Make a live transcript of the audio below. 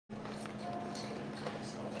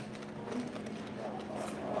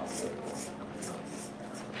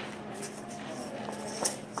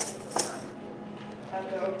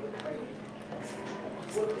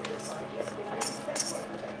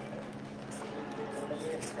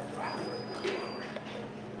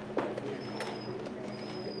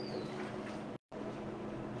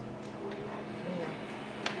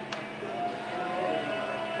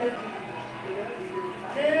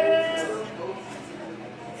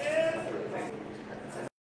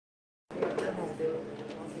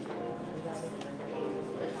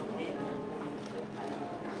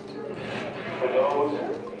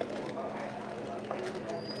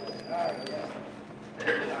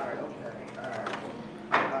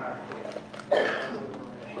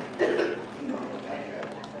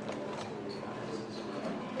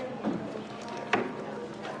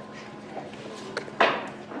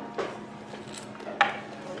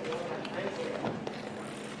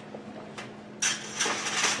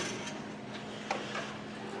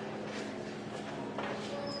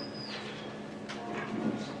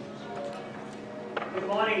Good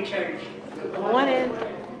morning, church. Good morning.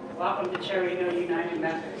 Welcome to Cherry Hill United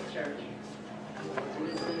Methodist Church.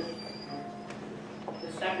 This is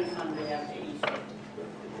the second Sunday after Easter.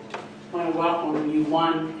 I want to welcome you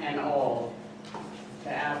one and all to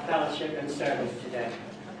our fellowship and service today.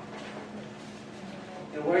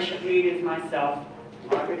 The worship leader is myself,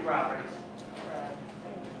 Margaret Roberts.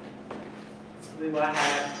 We will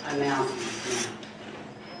have announcements now.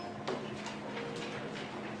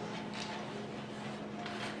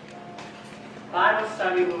 Bible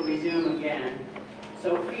study will resume again,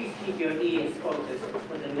 so please keep your ears focused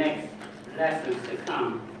for the next lessons to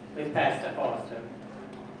come with Pastor Foster.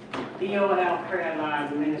 DOL Prayer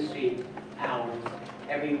Line Ministry hours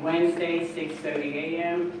every Wednesday, 6:30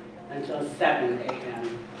 a.m. until 7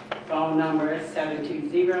 a.m. Phone number is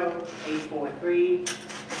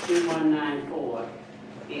 720-843-2194.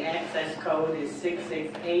 The access code is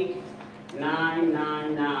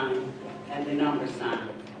 668-999 and the number sign.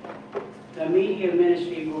 The media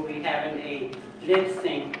ministry will be having a lip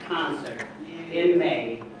sync concert in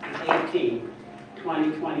May 18,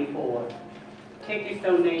 2024. Ticket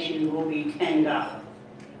donation will be $10.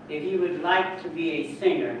 If you would like to be a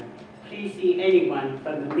singer, please see anyone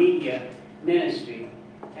from the media ministry.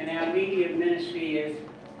 And our media ministry is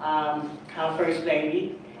our First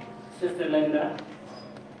Lady, Sister Linda,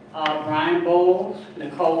 Brian Bowles,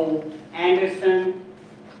 Nicole Anderson,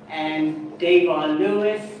 and Davon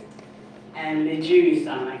Lewis, and the Jewish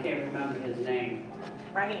son, I can't remember his name.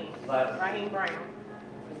 Raheem Brown.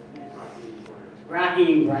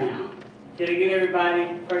 Raheem Brown. Did I get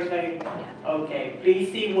everybody, First Lady? Yeah. Okay,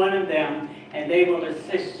 please see one of them and they will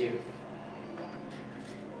assist you.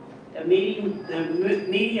 The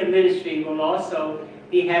media ministry will also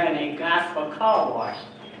be having a gospel car wash,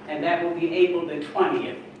 and that will be April the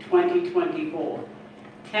 20th, 2024,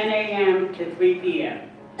 10 a.m. to 3 p.m.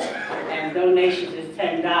 And donations is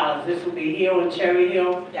 $10. This will be here on Cherry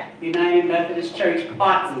Hill, United Methodist Church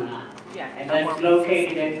parking lot. And that's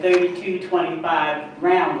located at 3225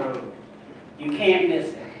 Round Road. You can't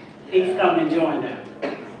miss it. Please come and join them.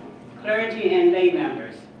 Clergy and lay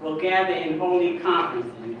members will gather in holy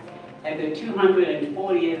conferences at the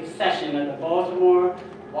 240th session of the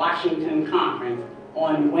Baltimore-Washington Conference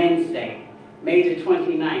on Wednesday, May the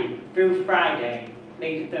 29th through Friday,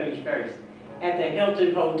 May the 31st, at the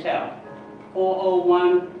Hilton Hotel,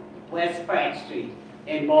 401 West Pratt Street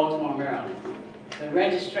in Baltimore, Maryland. The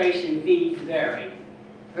registration fees vary.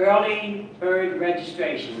 Early bird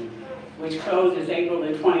registration, which closes April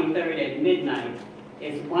the 23rd at midnight,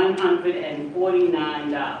 is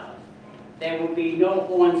 $149. There will be no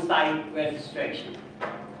on-site registration.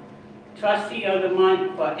 Trustee of the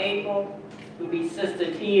month for April will be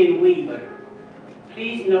Sister Tian Weaver.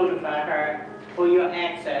 Please notify her for your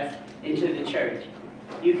access into the church.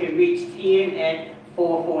 You can reach Tian at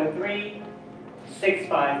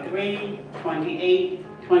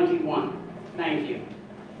 443-653-2821. Thank you.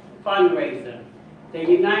 Fundraiser. The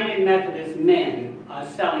United Methodist Men are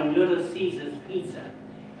selling Little Caesars Pizza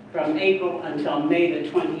from April until May the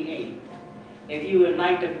 28th. If you would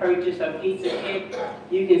like to purchase a pizza kit,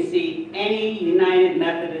 you can see any United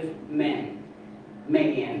Methodist man,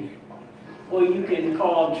 or you can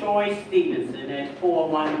call Troy Stevenson at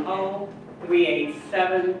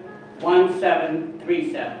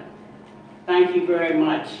 410-387-1737. Thank you very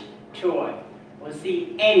much, Troy. We'll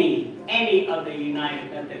see any of the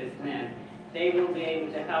United Methodist men. They will be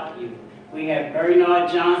able to help you. We have Bernard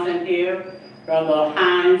Johnson here, Brother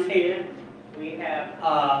Hines here. We have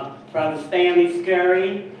Brother Stanley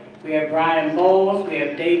Scurry. We have Brian Bowles. We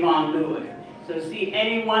have Davon Lewis. So see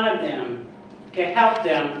any one of them to help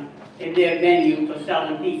them in their venue for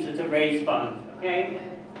selling pizza to raise funds, okay?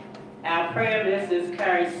 Our prayer list is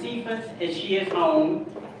Carrie Cephas, and she is home.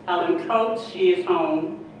 Helen Coates, she is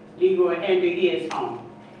home. Leroy Henry, he is home.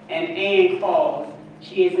 And Ann Falls,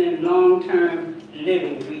 She is in long-term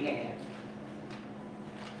living rehab.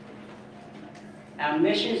 Our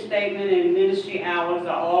mission statement and ministry hours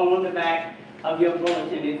are all on the back of your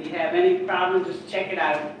bulletin. If you have any problems, just check it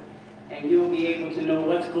out, and you'll be able to know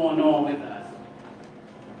what's going on with us.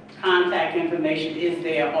 Contact information is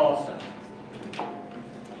there also.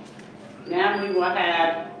 Now we will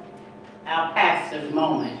have our pastor's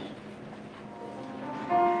moment.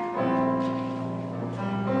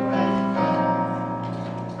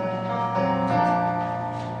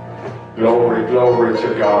 Glory, glory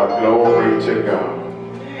to God, glory to God.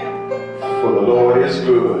 For the Lord is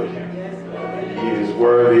good. He is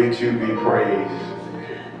worthy to be praised.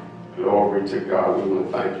 Glory to God. We want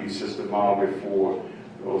to thank you, Sister Margaret, for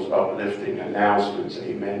those uplifting announcements.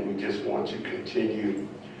 Amen. We just want to continue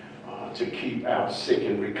to keep our sick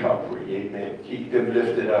in recovery. Amen. Keep them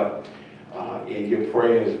lifted up in your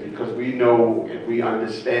prayers, because we know and we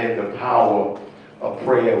understand the power of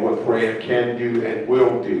prayer, what prayer can do and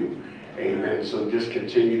will do. Amen. So just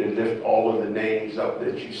continue to lift all of the names up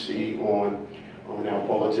that you see on our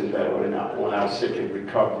bulletin that are on our sick in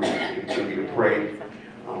recovery. Continue to pray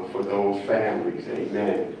for those families.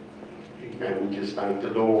 Amen. Amen. We just thank the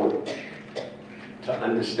Lord to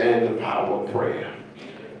understand the power of prayer.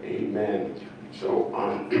 Amen. So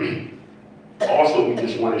also we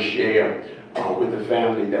just want to share with the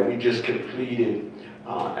family that we just completed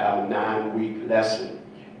our 9-week lesson.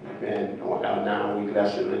 Amen. Our 9-week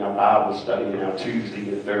lesson in our Bible study, in our Tuesday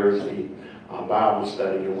and Thursday Bible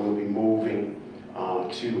study, and we'll be moving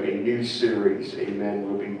to a new series. Amen.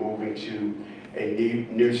 We'll be moving to a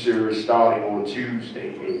new series starting on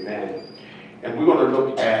Tuesday. Amen. And we're going to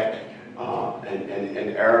look at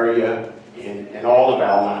an area in all of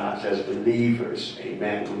our lives as believers.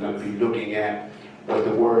 Amen. We're going to be looking at what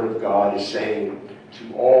the Word of God is saying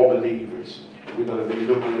to all believers. We're going to be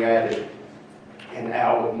looking at it, and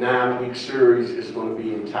our 9-week series is going to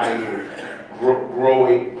be entitled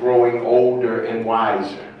Growing Older and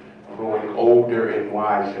Wiser. Growing older and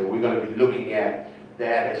wiser. We're going to be looking at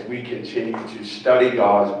that as we continue to study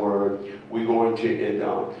God's Word. We're going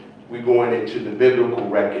into the biblical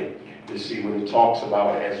record to see what it talks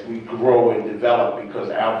about as we grow and develop, because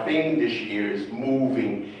our theme this year is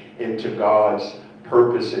moving into God's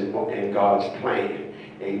purpose and God's plan.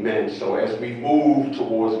 Amen. So as we move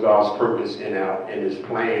towards God's purpose in His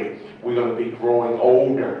plan, we're going to be growing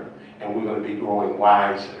older and we're going to be growing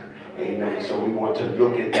wiser. Amen. So we want to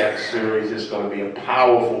look at that series. It's going to be a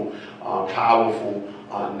powerful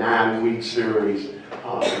 9-week series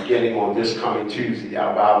beginning on this coming Tuesday.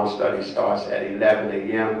 Our Bible study starts at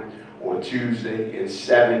 11 a.m. on Tuesday and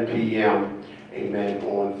 7 p.m. Amen,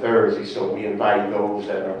 on Thursday. So we invite those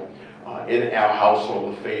that are in our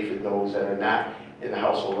household of faith and those that are not in the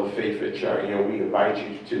household of faith at Cherry Hill. We invite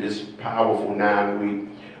you to this powerful 9-week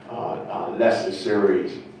lesson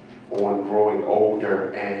series on growing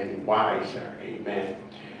older and wiser. Amen.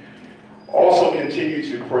 Also continue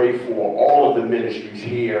to pray for all of the ministries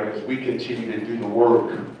here as we continue to do the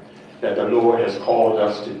work that the Lord has called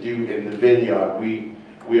us to do in the vineyard. We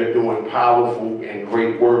are doing powerful and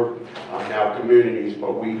great work in our communities,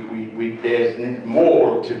 but there's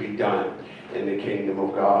more to be done in the kingdom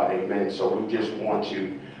of God. Amen. So we just want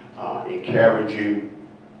to encourage you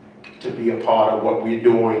to be a part of what we're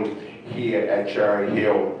doing here at Cherry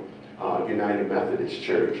Hill United Methodist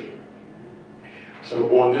Church.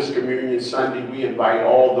 So on this Communion Sunday, we invite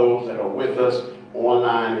all those that are with us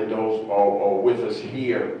online and those who are with us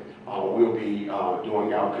here. We'll be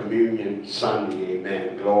doing our Communion Sunday.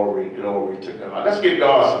 Amen. Glory, glory to God. Let's give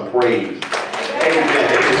God some praise.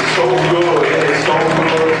 Amen. It is so good. It is so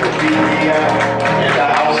good to be here in the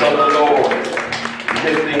house of the Lord,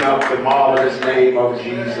 lifting up the marvelous name of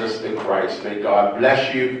Jesus the Christ. May God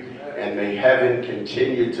bless you, and may heaven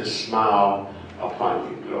continue to smile upon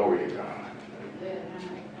you. Glory to God.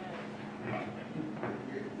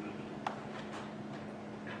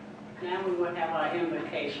 Now we will have our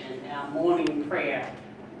invocation, our morning prayer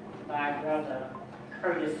by Brother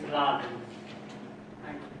Curtis Loggins.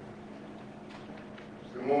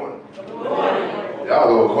 Good morning. Good morning. Y'all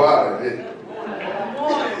a little quiet, isn't it? Good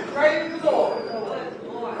morning. Praise the Lord.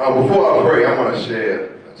 Before I pray, I'm going to share a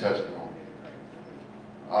testimony.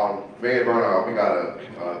 Me and Bernard, we got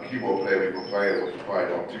a keyboard player we've been playing with for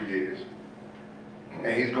probably about 2 years.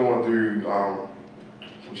 And he's going through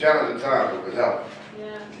some challenging times with his health.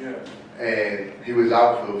 Yeah. And he was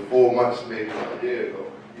out for 4 months, maybe a year ago.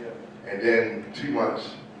 Yeah. And then 2 months,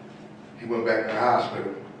 he went back to the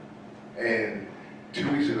hospital. And 2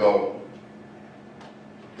 weeks ago,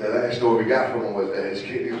 the last story we got from him was that his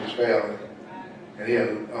kidneys was failing. And he had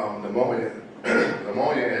pneumonia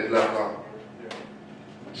in his left lung.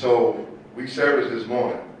 So we serviced this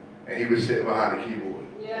morning, and he was sitting behind the keyboard.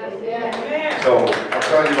 Yes, yes. So I'm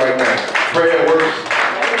telling you right now, prayer works.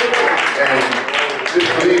 And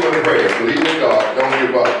just believe in prayer. Believe in God. Don't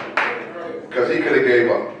give up. Because he could have gave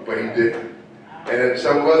up, but he didn't. And then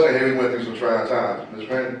some of us in here, we went through some trying times. Miss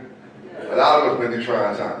Brandon? A lot of us went through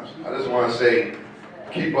trying times. I just want to say,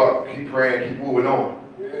 keep up, keep praying, keep moving on.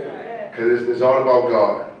 Because it's all about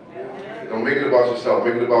God. Don't make it about yourself,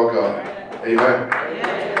 make it about God. Amen.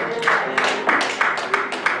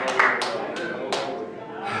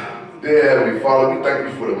 Dear Heavenly Father, we thank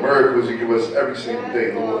you for the miracles you give us every single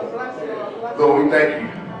day, Lord. Lord, we thank you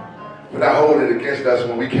for not holding it against us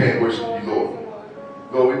when we can't worship you, Lord.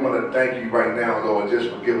 Lord, we want to thank you right now, Lord, just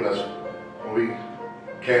for giving us when we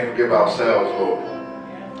can't forgive ourselves,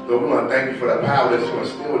 Lord. Lord, we want to thank you for that power that's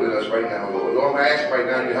instilled in us right now, Lord. Lord, I'm asking right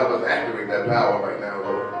now you help us activate that power right now,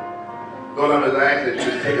 Lord. Lord, I'm just asking that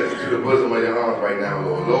you just take us to the bosom of your arms right now,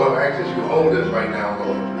 Lord. Lord, I'm asking that you hold us right now,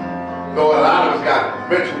 Lord. Lord, a lot of us got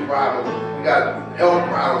mental problems. We got health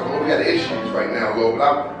problems, Lord. We got issues right now, Lord. But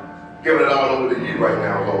I'm giving it all over to you right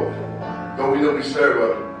now, Lord. Lord, we know we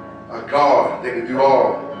serve a God that can do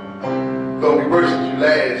all. Lord, we worship you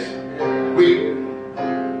last week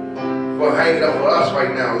for hanging up for us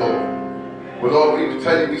right now, Lord. But Lord, we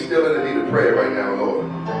tell you we still in the need of prayer right now,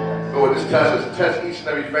 Lord. Lord, just touch us. Touch each and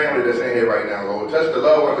every family that's in here right now, Lord. Touch the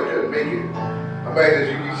loved ones that couldn't make it. I'm asking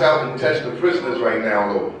that you reach out and touch the prisoners right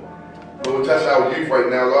now, Lord. Lord, touch our youth right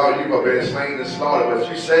now. Lord, our youth are being slain and slaughtered. But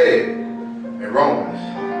you said in Romans,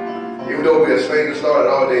 even though we are slain and slaughtered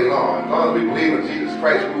all day long, as long as we believe in Jesus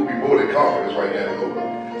Christ, we will be more than conquerors right now,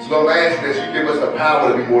 Lord. So Lord, I'm asking that you give us the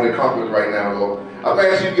power to be more than conquerors right now, Lord. I'm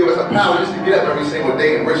asking you to give us the power just to get up every single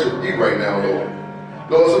day and worship you right now, Lord.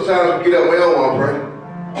 Lord, sometimes we get up, we don't want to pray.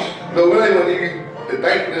 Lord, we don't even want to give you the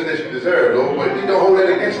thankfulness that you deserve, Lord, but you don't hold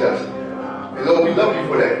that against us. And Lord, we love you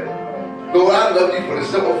for that. Lord, I love you for the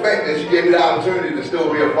simple fact that you gave me the opportunity to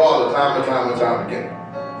still be a father time and time and time again.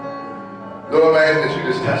 Lord, I'm asking that you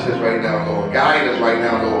just touch us right now, Lord. Guide us right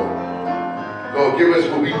now, Lord. Lord, give us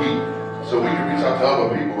what we need so we can reach out to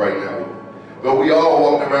other people right now, Lord. Lord, we all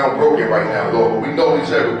walking around broken right now, Lord, but we know we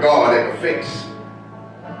serve a God that can fix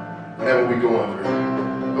whatever we're going through.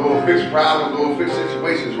 Lord, fix problems, Lord, fix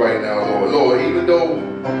situations right now, Lord. Lord, even though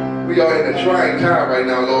we are in a trying time right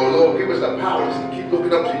now, Lord, give us the power just to keep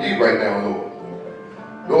looking up to you right now, Lord.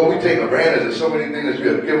 Lord, we take advantage of so many things that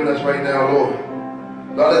you have given us right now, Lord.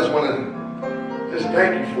 Lord, I just want to just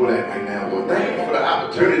thank you for that right now, Lord. Thank you for the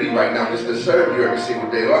opportunity right now just to serve you every single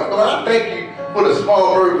day, Lord. Lord, I thank you for the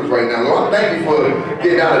small miracles right now, Lord. I thank you for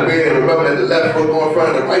getting out of bed and remembering that the left foot going in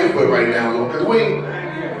front of the right foot right now, Lord. Because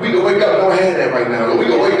we can wake up and don't have that right now, Lord. We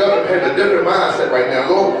can wake up and have a different mindset right now,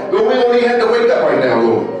 Lord. Lord, we don't even have to wake up right now,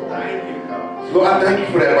 Lord. Lord, I thank you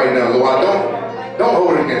for that right now, Lord. I don't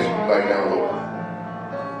hold it against you right now, Lord.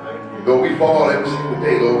 Lord, we fall every single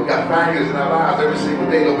day, Lord. We got failures in our lives every single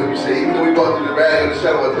day, Lord. But you say, even though we go through the valley of the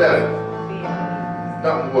shadow of death,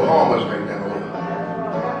 nothing will harm us right now, Lord.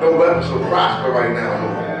 No weapons will prosper right now,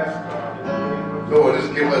 Lord. Lord,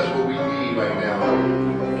 just give us what we need right now,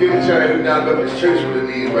 Lord. Give the church who's not up this church what it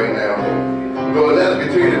needs right now, Lord. Lord, let us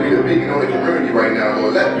continue to be the beacon on the community right now,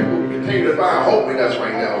 Lord. Let people continue to find hope in us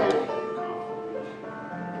right now, Lord.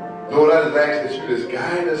 Lord, I just ask that you just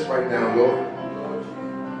guide us right now, Lord.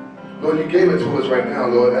 Lord, you gave it to us right now,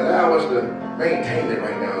 Lord. Allow us to maintain it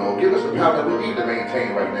right now, Lord. Give us the power that we need to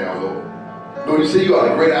maintain right now, Lord. Lord, you say you are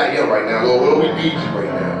the great I am right now, Lord. Lord, we need you right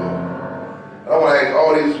now, Lord. I want to ask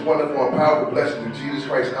all these wonderful and powerful blessings of Jesus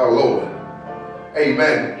Christ, our Lord.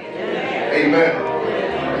 Amen. Amen. Amen.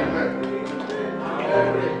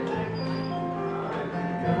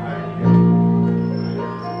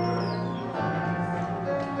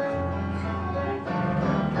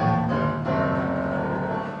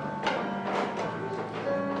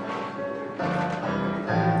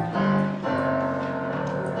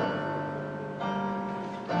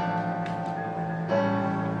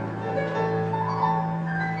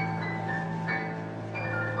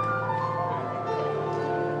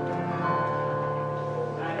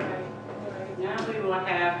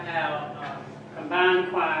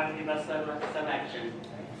 Selection.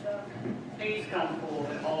 Please come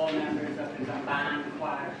forward, all members of the combined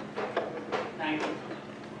choir. Thank you.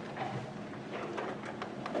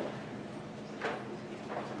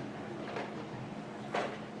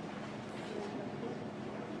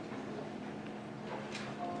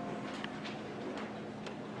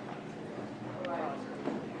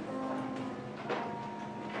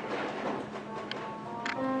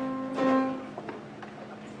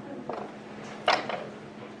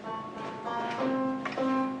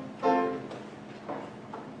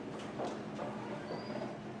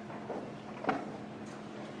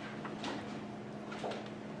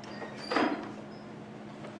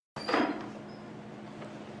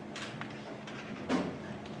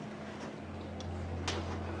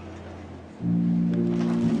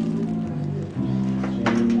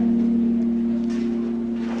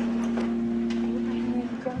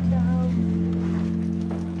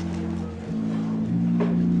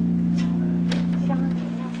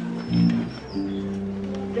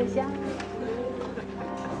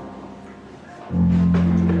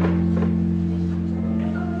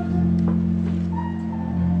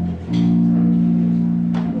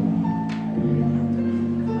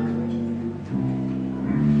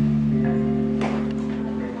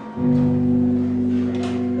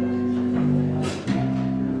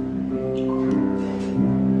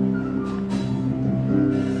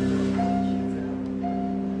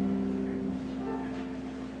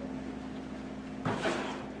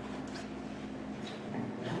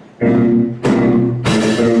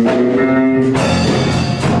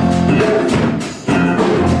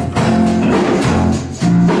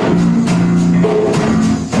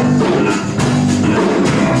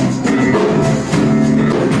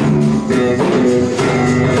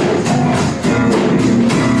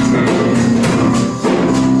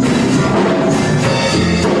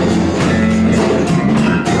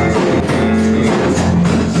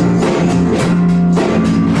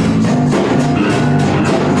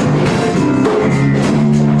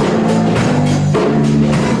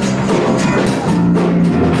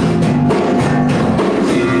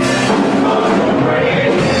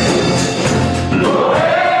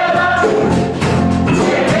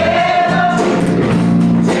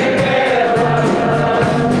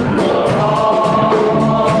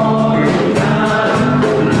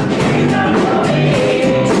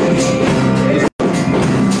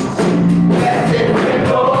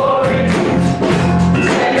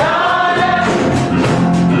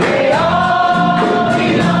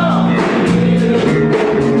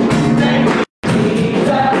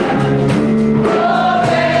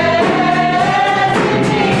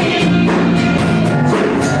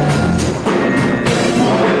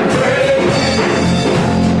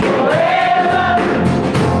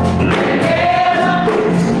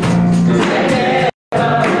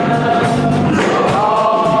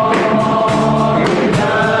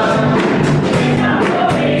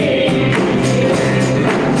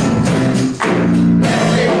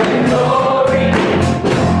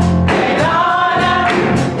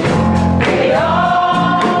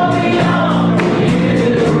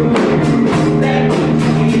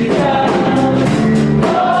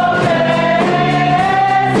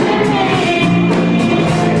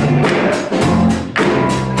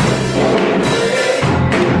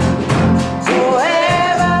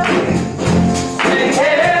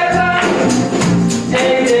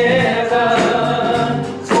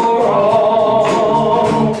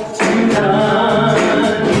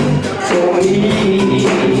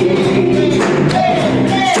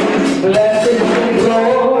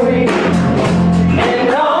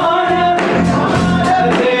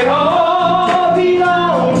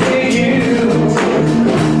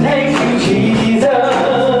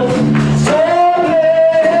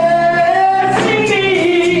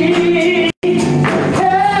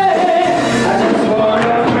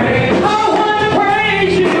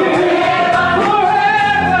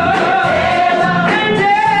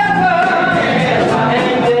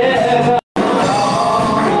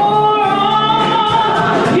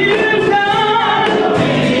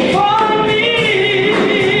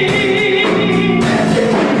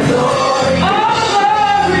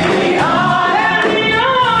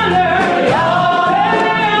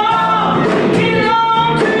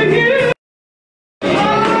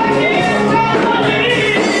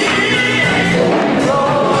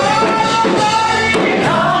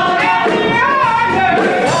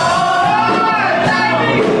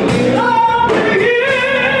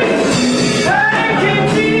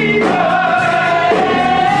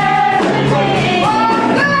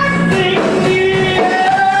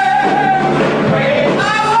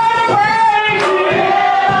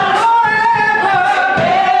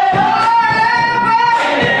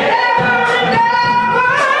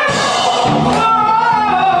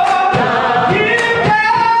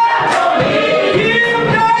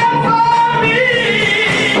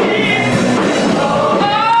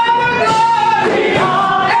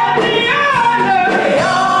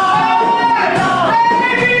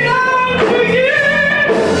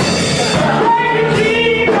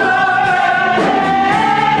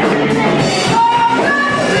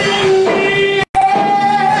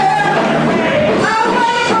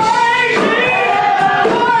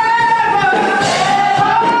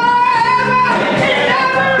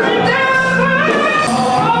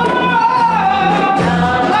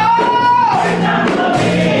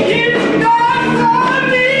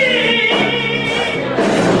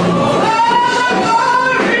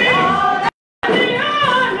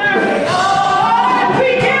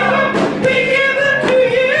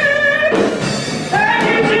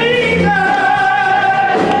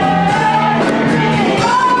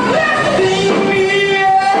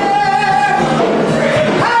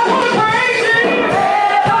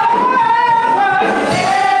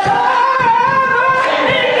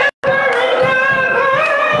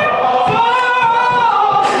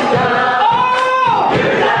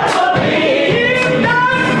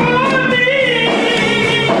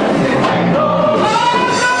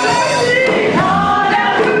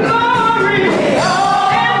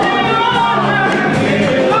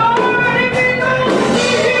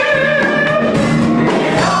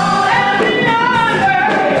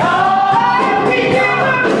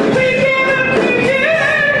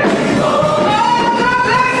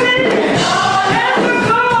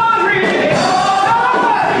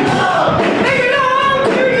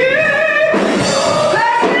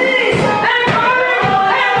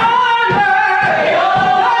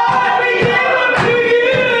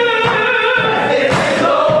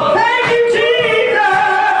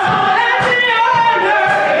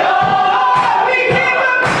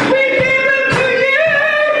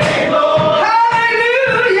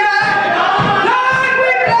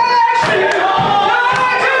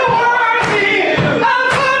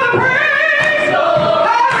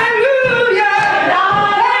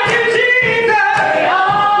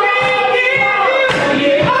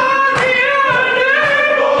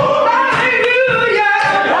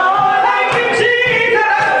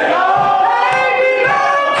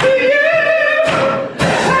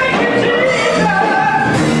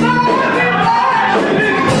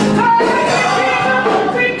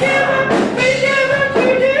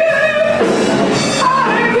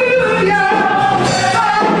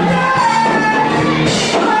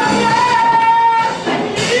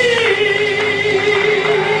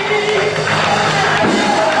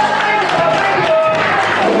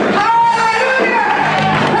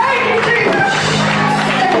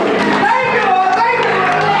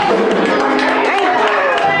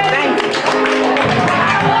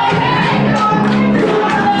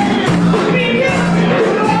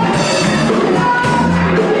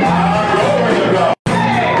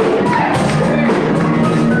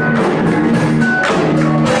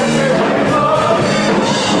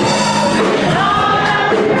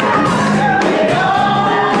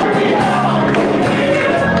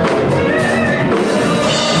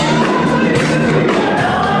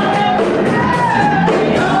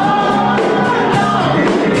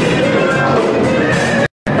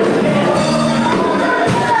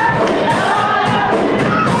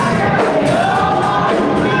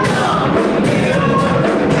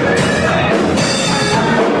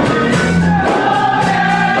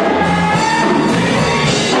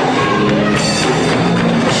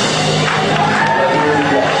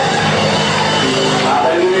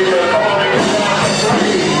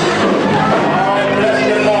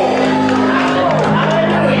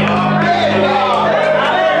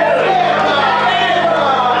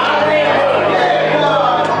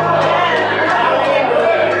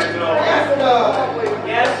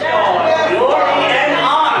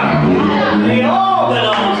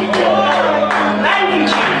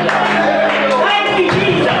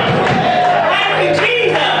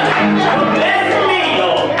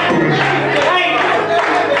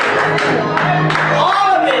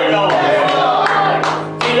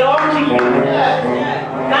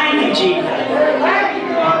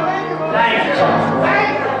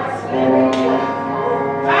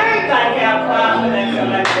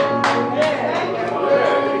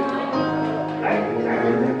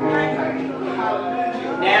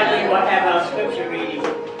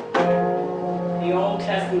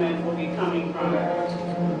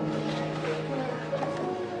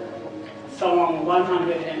 Psalm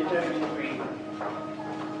 133,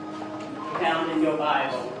 found in your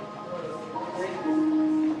Bible.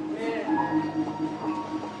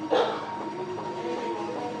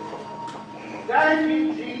 Thank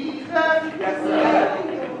you, Jesus. Yes, sir.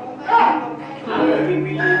 I will be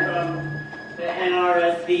reading from the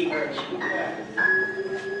NRSV version.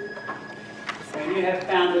 When you have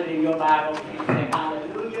found it in your Bible, please say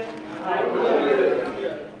hallelujah.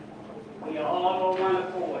 Hallelujah. We are all on one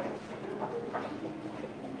accord.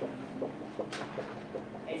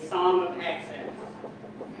 A song of accents.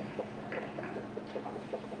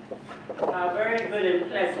 How very good and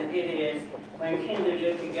pleasant it is when kindred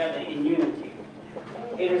live together in unity.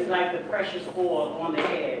 It is like the precious oil on the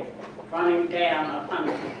head, running down upon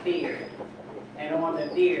the beard, and on the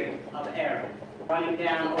beard of Aaron, running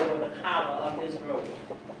down over the collar of his robe.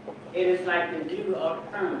 It is like the dew of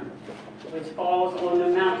Hermon, which falls on the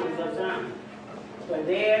mountains of Zion. For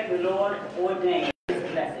there the Lord ordained his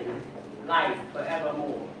blessing, life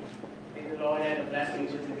forevermore. May the Lord add a blessing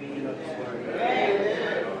to the reading of his word.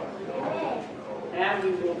 Now we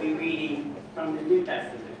will be reading from the New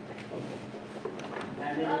Testament.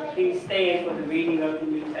 And then please stand for the reading of the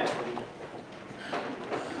New Testament.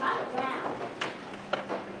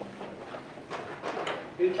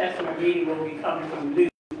 New Testament reading will be coming from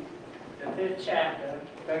Luke, the 5th chapter,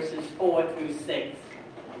 verses 4 through 6.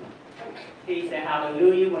 Please say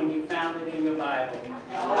hallelujah when you found it in your Bible.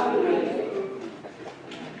 Hallelujah.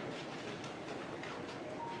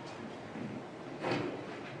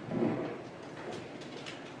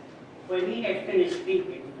 When he had finished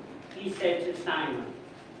speaking, he said to Simon,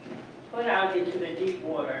 "Put out into the deep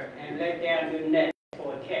water and let down your net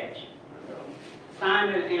for a catch."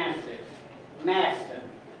 Simon answered, "Master,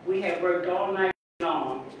 we have worked all night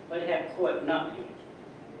long, but have caught nothing.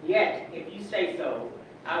 Yet, if you say so,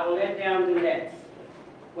 I will let down the nets."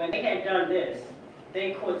 When they had done this,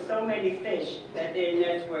 they caught so many fish that their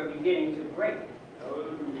nets were beginning to break.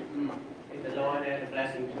 May the Lord add a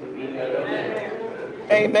blessing to the reading of the word.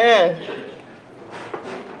 Amen.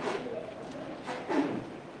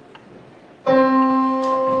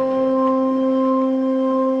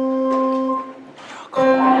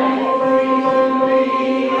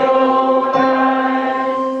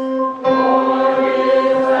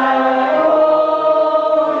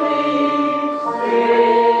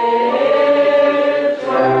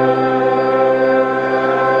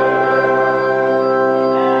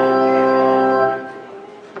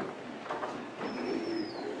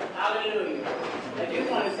 Hallelujah. I just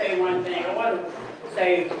want to say one thing. I want to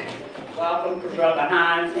say welcome to Brother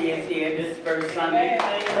Hines. He is here this first Sunday. And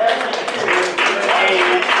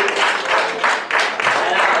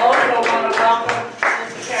I also want to welcome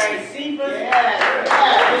Sister Carrie Cephas. I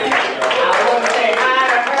want to say hi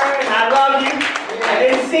to her and I love you. I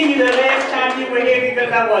didn't see you the last time you were here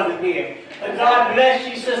because I wasn't here. But God bless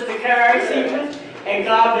you, Sister Carrie Cephas. And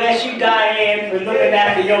God bless you, Diane, for looking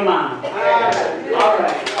after your mom. All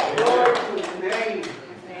right.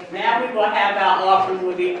 Now we will have our offering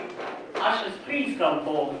with the ushers. Please come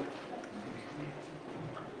forward.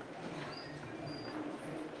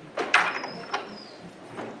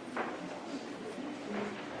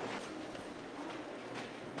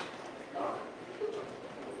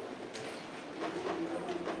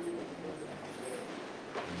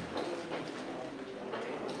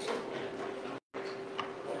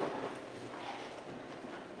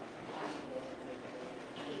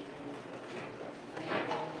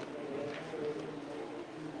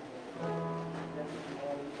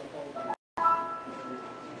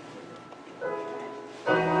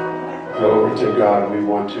 Glory to God. We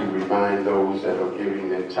want to remind those that are giving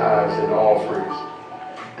their tithes and offerings.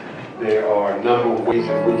 There are a number of ways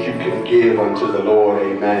in which you can give unto the Lord.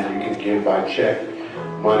 Amen. You can give by check,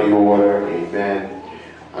 money order. Amen.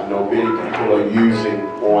 I know many people are using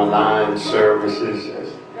online services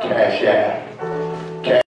as Cash App.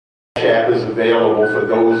 Cash App is available for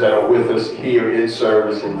those that are with us here in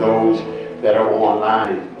service and those that are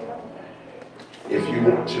online. If you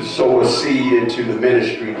want to sow a seed into the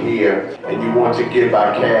ministry here and you want to give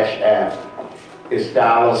by Cash App, it's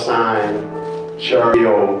 $ Cherry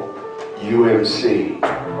Hill UMC.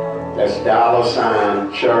 That's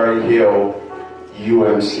 $ Cherry Hill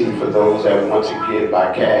UMC for those that want to give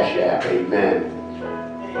by Cash App. Amen.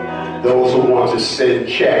 Those who want to send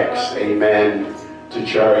checks, amen, to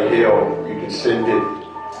Cherry Hill, you can send it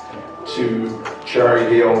to Cherry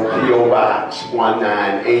Hill P.O. Box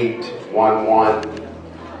 19811.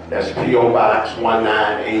 That's P.O. Box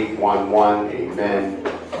 19811. Amen.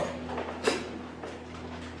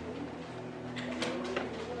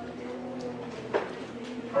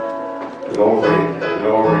 Glory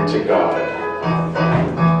to God. Lord, you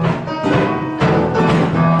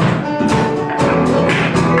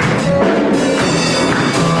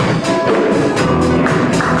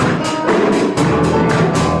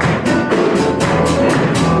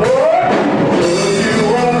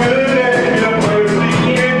are good.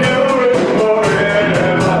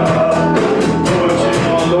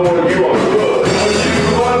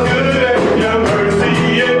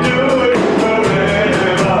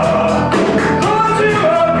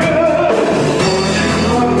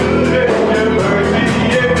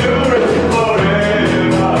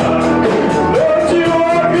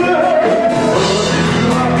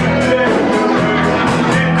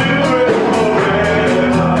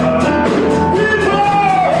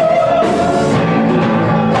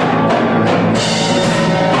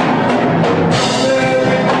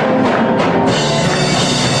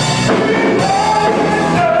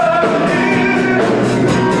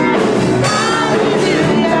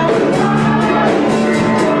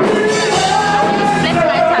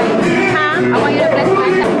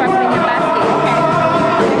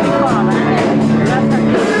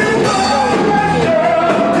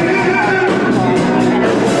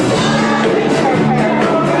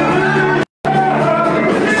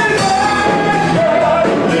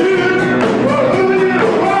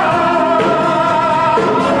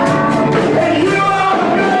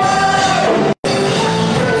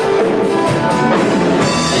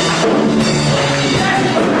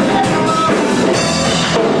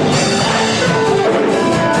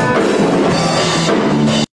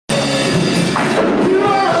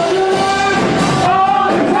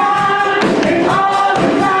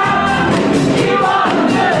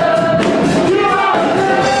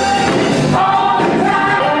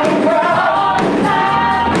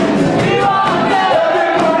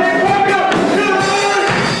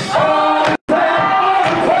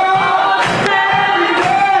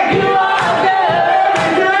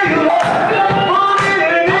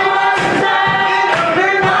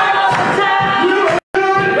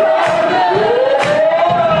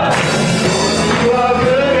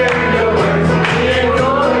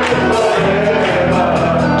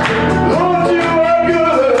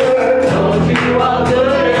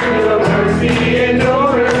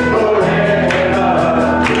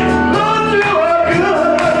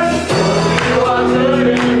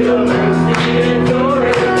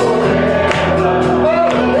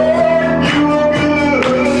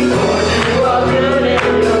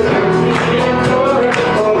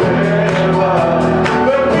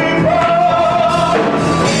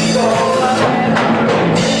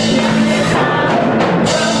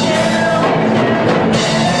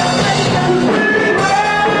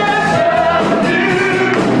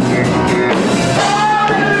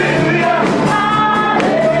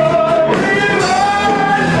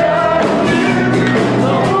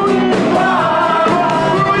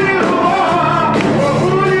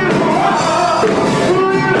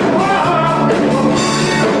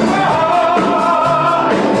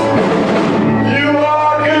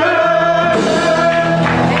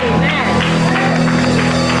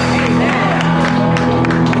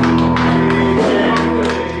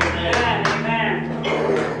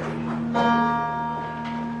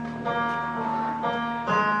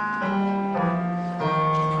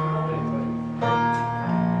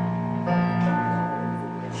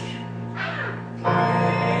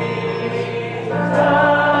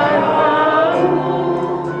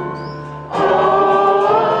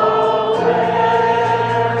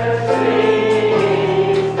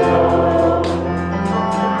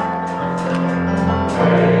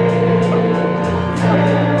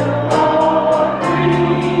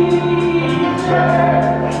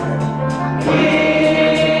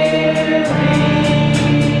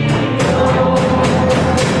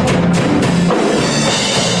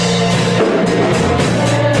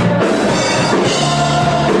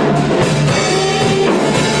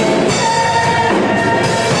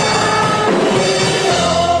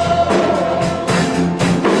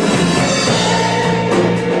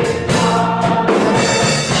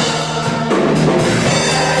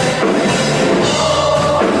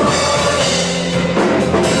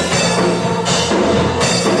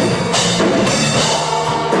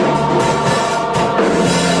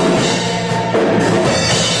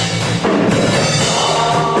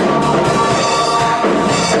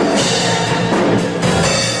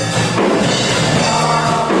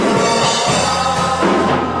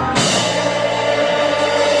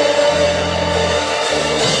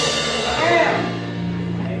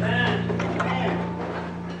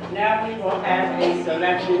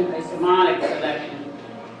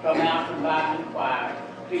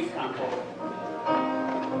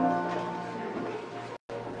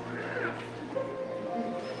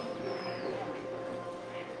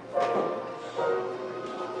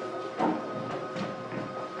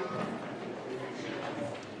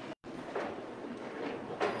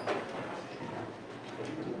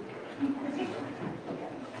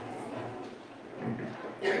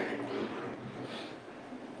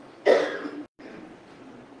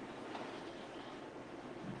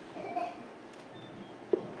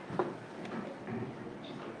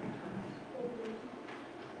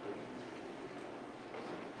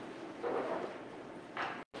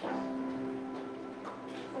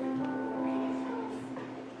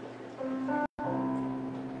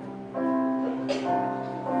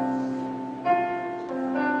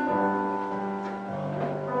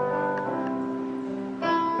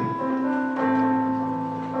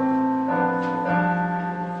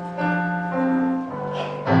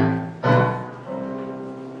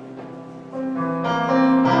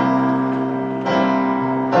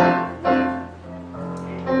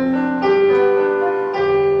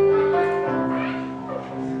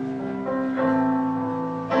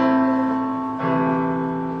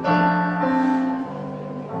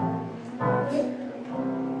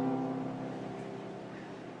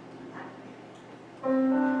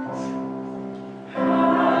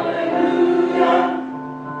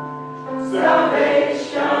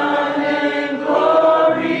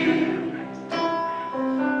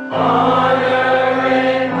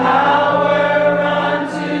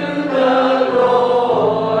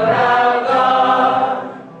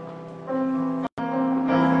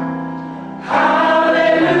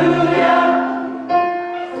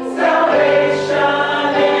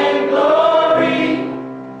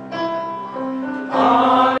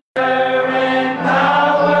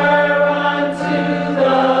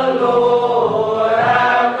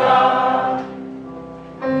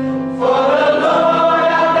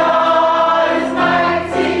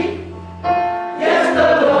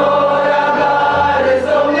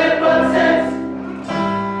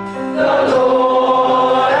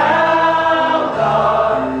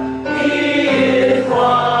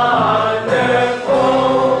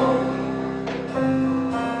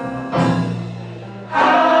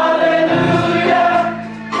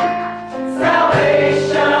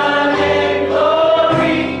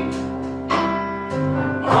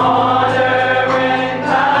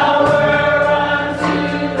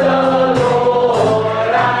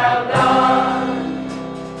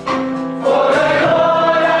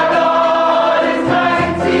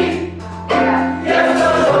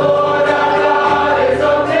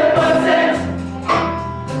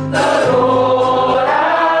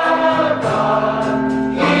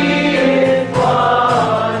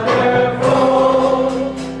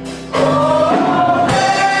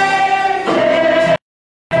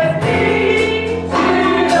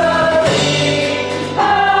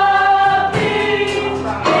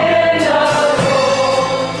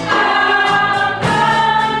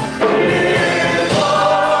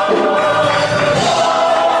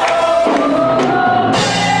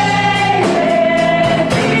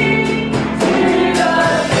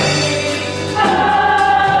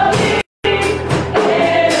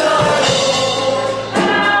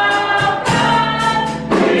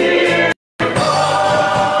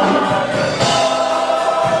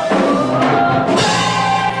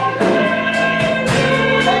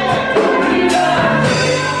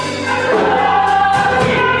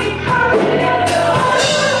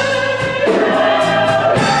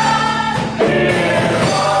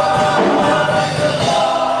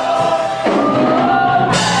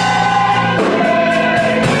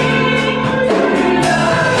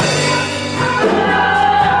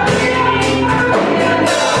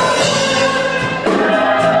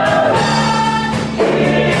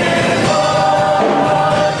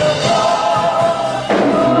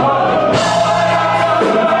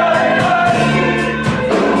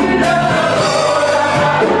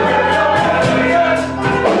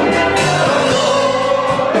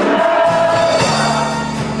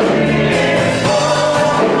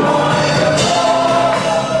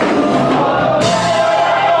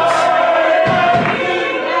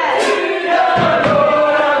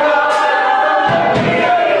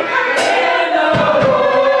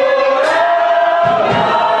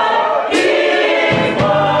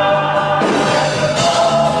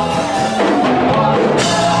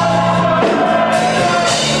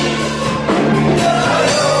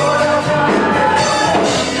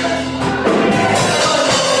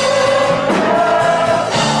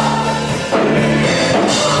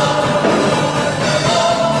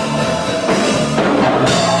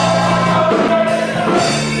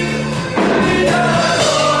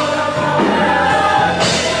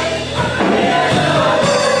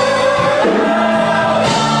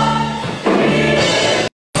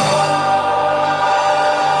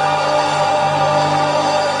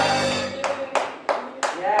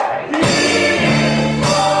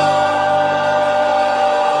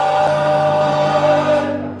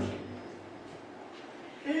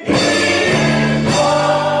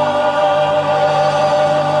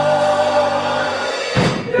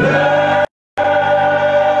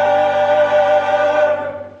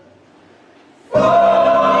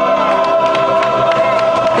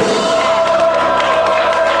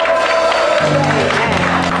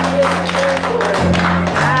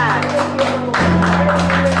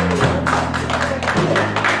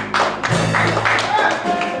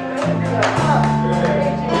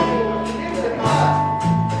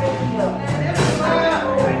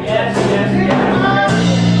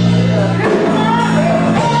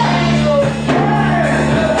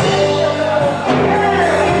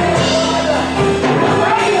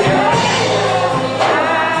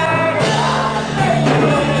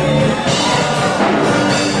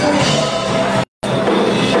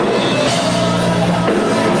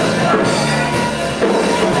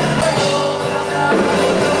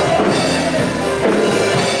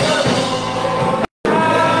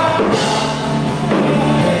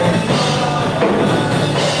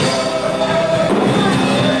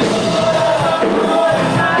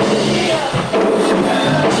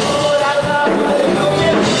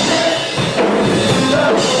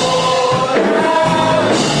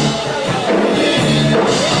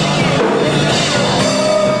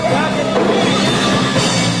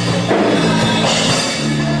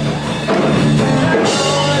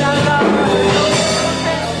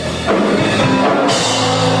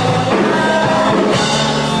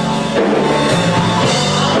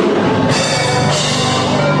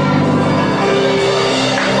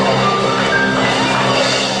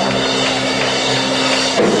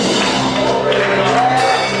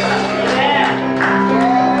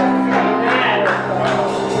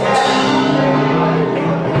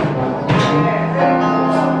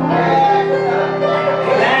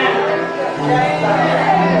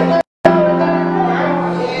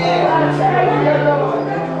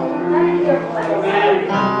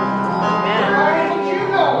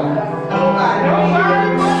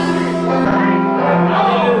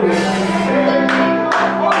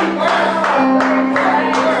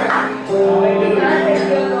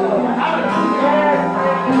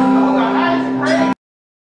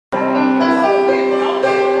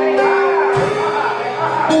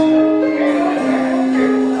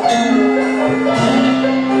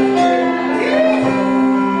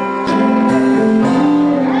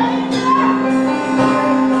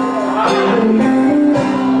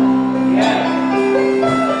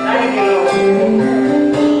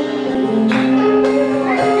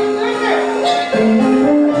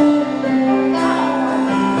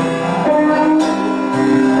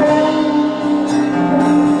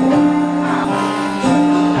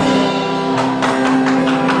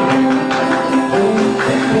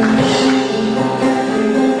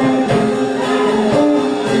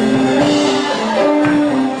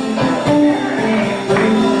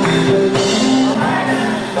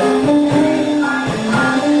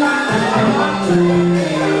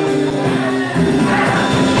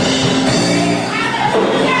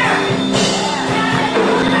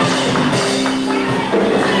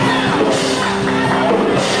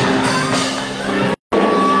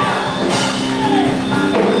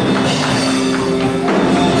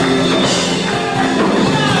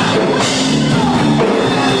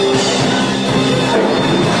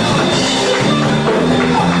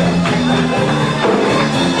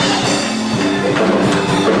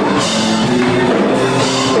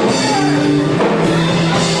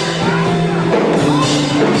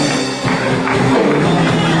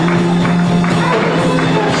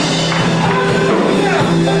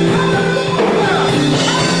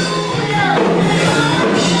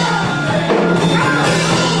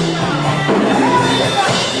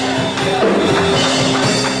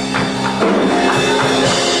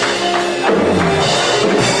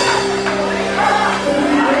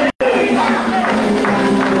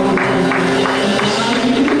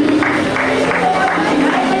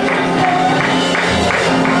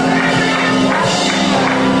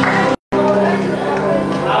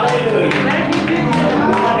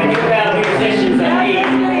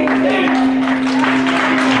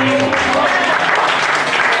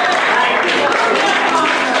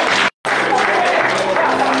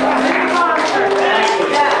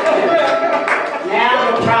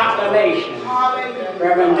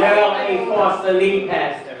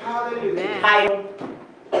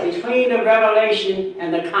 the revelation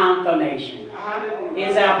and the confirmation.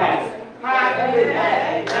 Here's our pastor.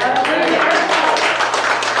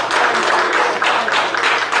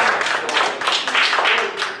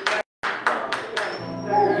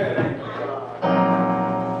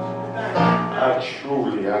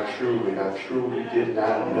 I truly did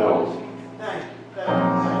not know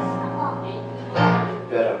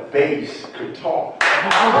that a bass could talk.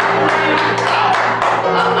 Glory to God.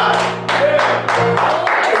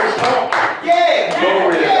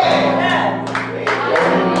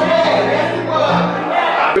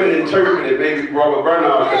 I couldn't interpret it. Maybe Robert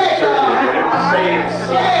Bernard could interpret it, but it was saying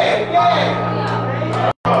something.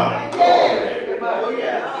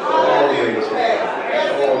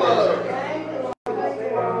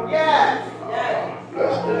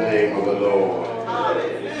 Bless the name of the Lord.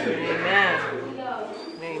 Amen.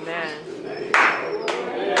 Amen.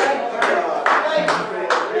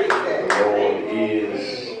 The Lord is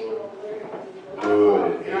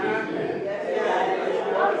good. Amen.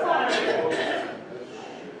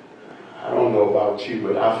 I don't know about you,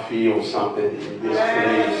 but I feel something in this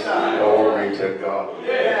place. Glory to God.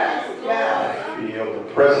 I feel the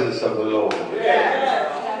presence of the Lord. I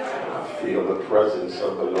feel the presence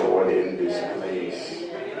of the Lord in this place.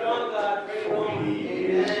 For He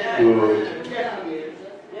is good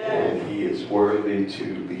and He is worthy to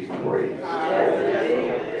be praised.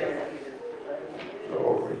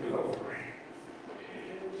 Glory, glory.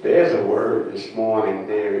 There's a word this morning.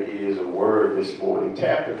 There is a word this morning.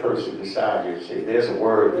 Tap the person beside you and say, there's a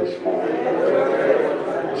word this morning.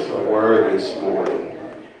 There's a word this morning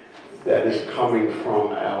that is coming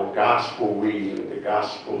from our gospel reading, the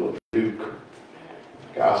Gospel of Luke.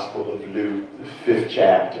 Gospel of Luke, the 5th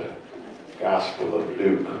chapter. Gospel of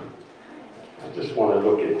Luke. I just want to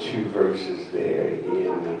look at 2 verses there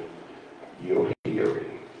in your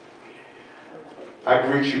hearing. I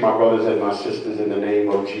greet you, my brothers and my sisters, in the name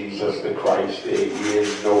of Jesus the Christ. There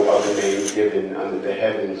is no other name given under the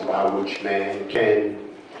heavens by which man can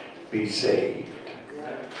be saved.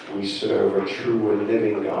 We serve a true and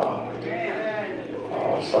living God.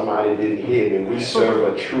 Somebody didn't hear me. We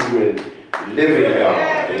serve a true and living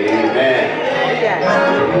God. Amen.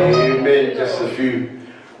 Amen. Just a few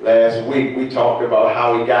last week we talked about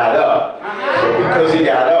how he got up. So because he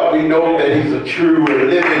got up, we know that he's a true and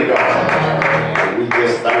living God. And we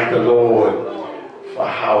just thank the Lord for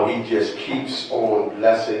how he just keeps on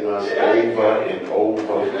blessing us over and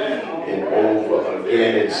over and over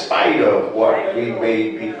again in spite of what we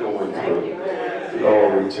may be going through.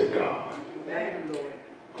 Glory to God.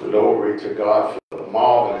 Glory to God for the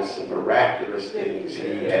marvelous and miraculous things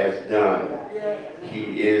he has done.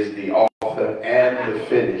 He is the author and the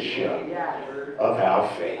finisher of our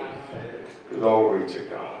faith. Glory to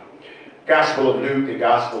God. Gospel of Luke, the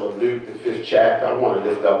Gospel of Luke, the 5th chapter. I want to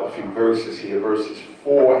lift up a few verses here, verses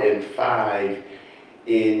 4 and 5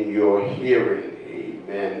 in your hearing.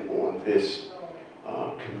 Amen. On this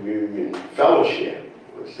communion fellowship.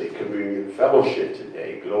 Let's say communion fellowship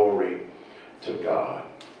today. Glory to God.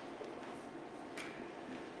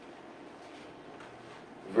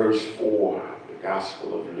 Verse 4, the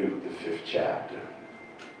Gospel of Luke, the 5th chapter.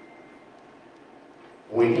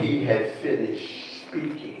 When he had finished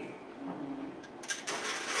speaking,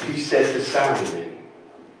 he said to Simon,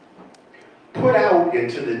 "Put out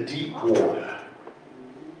into the deep water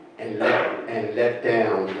and let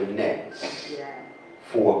down the nets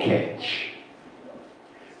for a catch."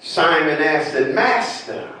 Simon answered,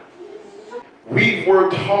 "Master, we've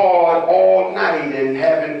worked hard all night and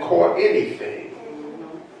haven't caught anything.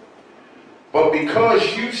 But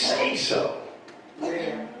because you say so,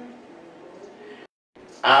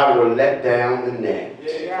 I will let down the net."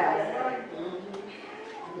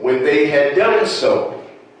 When they had done so,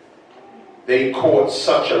 they caught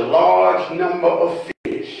such a large number of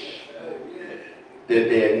fish that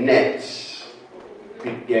their nets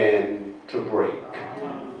began to break.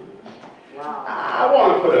 I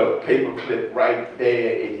want to put a paper clip right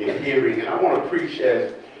there in your hearing, and I want to preach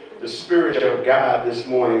as the Spirit of God this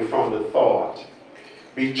morning from the thought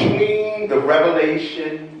between the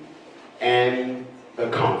revelation and the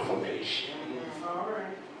confirmation.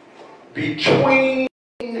 Between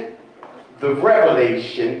the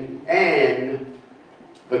revelation and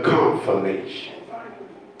the confirmation.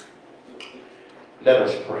 Let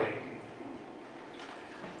us pray.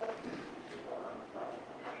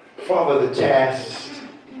 Father, the task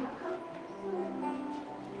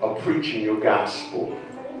of preaching your gospel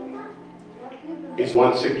is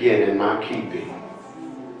once again in my keeping.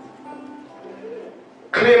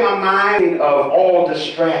 Clear my mind of all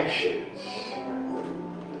distractions.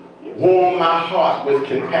 Warm my heart with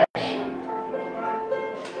compassion.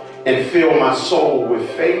 and fill my soul with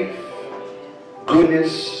faith,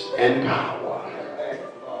 goodness, and power.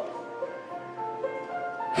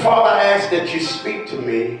 Father, I ask that you speak to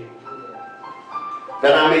me,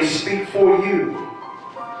 that I may speak for you.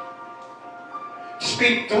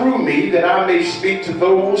 Speak through me, that I may speak to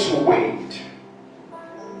those who wait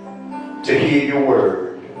to hear your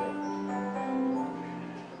word.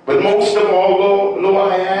 But most of all,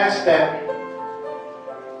 Lord, I ask that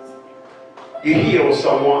you heal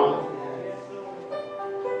someone,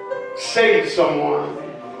 save someone,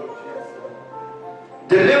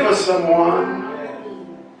 deliver someone,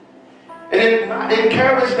 and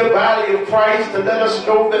encourage the body of Christ to let us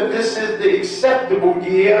know that this is the acceptable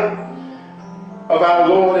year of our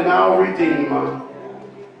Lord and our Redeemer.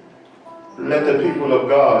 Let the people of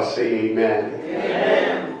God say amen.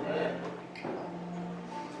 Amen.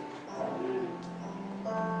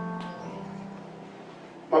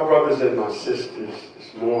 My brothers and my sisters,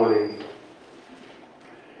 this morning,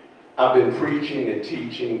 I've been preaching and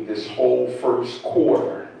teaching this whole first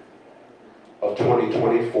quarter of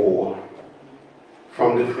 2024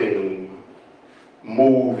 from the theme,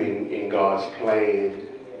 moving in God's plan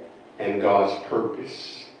and God's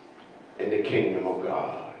purpose in the kingdom of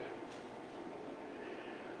God.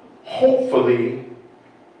 Hopefully,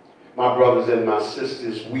 my brothers and my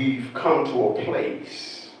sisters, we've come to a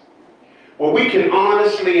place where we can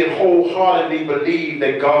honestly and wholeheartedly believe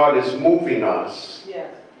that God is moving us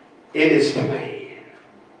in his plan,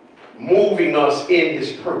 moving us in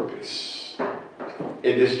his purpose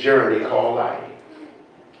in this journey called life.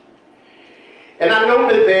 And I know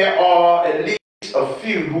that there are at least a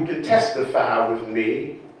few who can testify with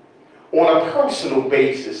me on a personal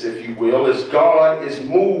basis, if you will, as God is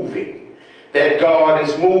moving, that God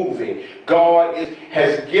is moving. God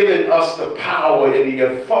has given us the power and the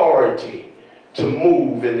authority to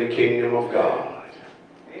move in the kingdom of God.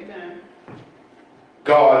 Amen.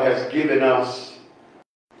 God has given us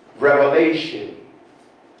revelation.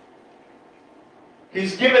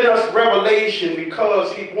 He's given us revelation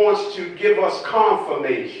because he wants to give us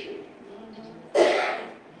confirmation.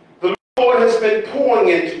 The Lord has been pouring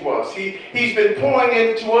into us. He's been pouring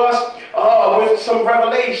into us with some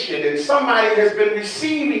revelation, and somebody has been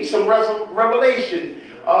receiving some revelation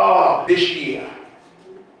this year.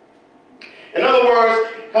 In other words,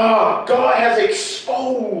 God has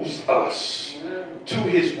exposed us to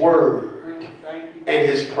his word and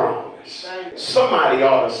his promise. Somebody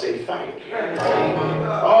ought to say thank you.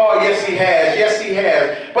 Oh, yes, he has. Yes, he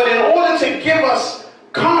has. But in order to give us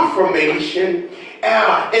confirmation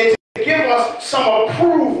and to give us some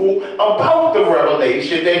approval about the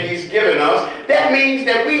revelation that he's given us, that means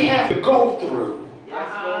that we have to go through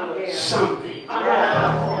something.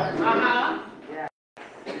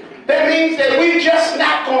 That means that we're just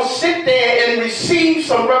not going to sit there and receive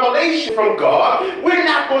some revelation from God. We're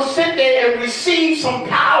not going to sit there and receive some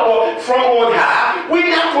power from on high. We're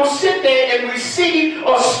not going to sit there and receive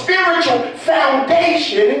a spiritual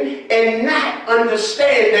foundation and not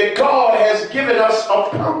understand that God has given us a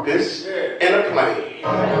purpose and a plan.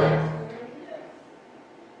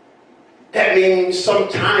 That means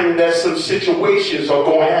sometime that some situations are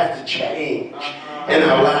going to have to change in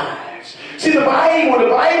our lives. See, the Bible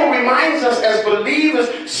reminds us as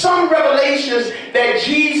believers, some revelations that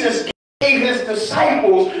Jesus gave his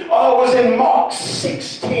disciples was in Mark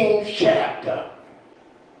 16th chapter.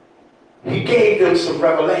 He gave them some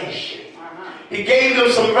revelation. He gave them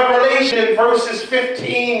some revelation in verses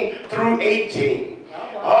 15 through 18.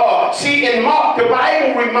 See, in Mark, the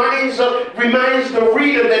Bible reminds the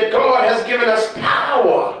reader that God has given us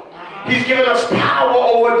power. He's given us power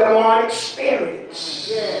over demonic spirits.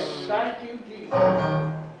 Yes, thank you, Jesus.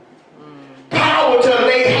 Power to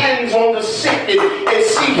lay hands on the sick and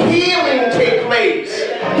see healing take place.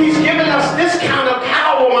 He's given us this kind of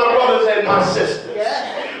power, my brothers and my sisters.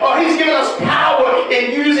 He's given us power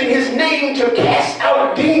in using his name to cast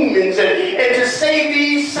out demons and to say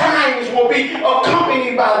these signs will be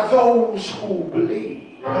accompanied by those who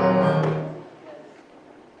believe.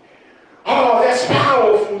 Oh, that's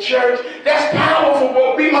powerful, church. That's powerful,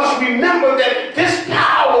 but we must remember that this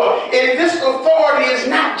power and this authority is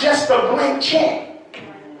not just a blank check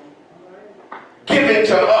given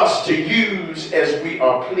to us to use as we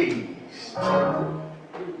are pleased.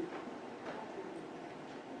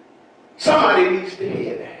 Somebody needs to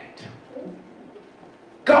hear that.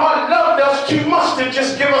 God loved us too much to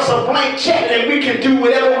just give us a blank check and we can do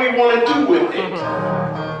whatever we want to do with it.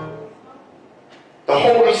 The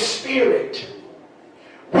Holy Spirit,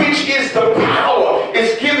 which is the power,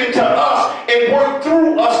 is given to us and work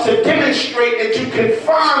through us to demonstrate and to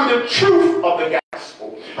confirm the truth of the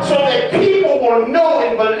gospel so that people will will know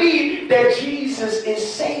and believe that Jesus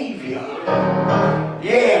is Savior.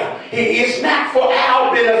 Yeah, it's not for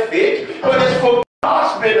our benefit, but it's for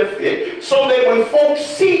God's benefit, so that when folks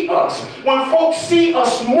see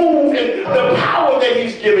us move in the power that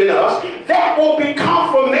he's given us, that will be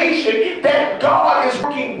confirmation that God is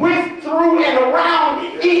working with, through, and around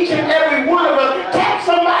each and every one of us. Tap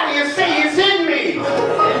somebody and say, it's in me.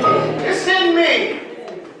 It's in me.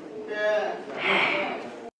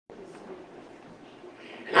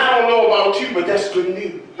 And I don't know about you, but that's good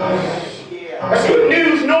news. That's good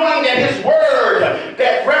news, knowing that his word,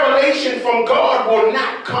 that revelation from God, will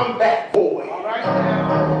not come back void.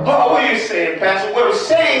 Oh, what are you saying, Pastor? What I'm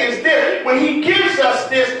saying is this: when he gives us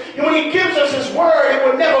this, when he gives us his word, it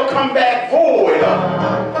will never come back void.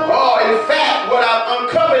 Oh, in fact, what I've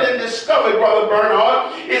uncovered and discovered, Brother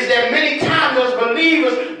Bernard, is that many times as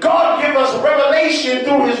believers, God gives us revelation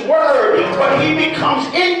through his word, but we become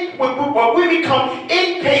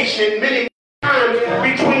impatient many times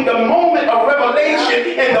between the moment of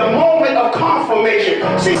revelation and the moment of confirmation.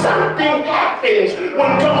 See, something happens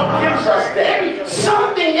when God gives us that.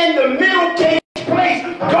 Something in the middle takes place.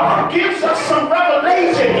 God gives us some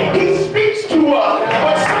revelation. He speaks to us.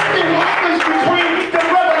 But something happens between the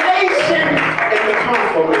revelation and the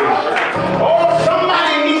confirmation. Oh,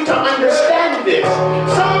 somebody needs to understand this.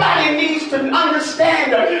 Somebody needs to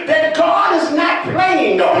understand that God is not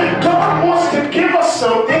playing. God wants to give us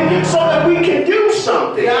something so that we can do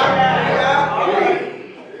something.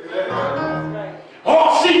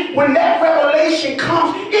 Oh, see, when that revelation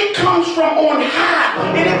comes, it comes from on high,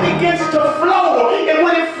 and it begins to flow. And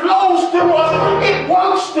when it flows through us, it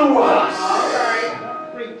works through us.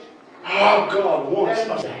 Oh, God wants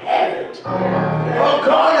us to have it. Oh,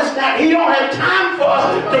 God is not, he don't have time for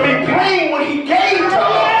us to be playing what he gave to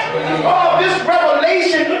us. Oh, this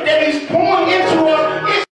revelation that he's pouring into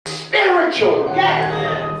us is spiritual.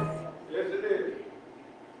 Yes, it is.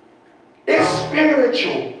 It's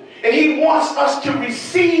spiritual. And he wants us to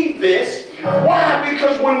receive this. Why?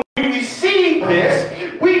 Because when we receive this,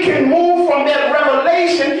 we can move from that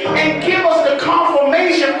revelation and give us the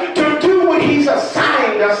confirmation to do what he's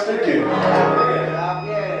assigned us to do.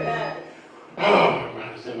 Oh, my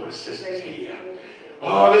brothers and my sisters here.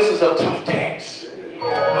 Oh, this is a tough text.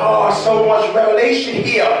 Oh, so much revelation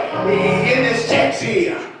here in this text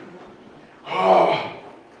here. Oh.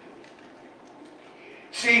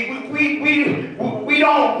 See, we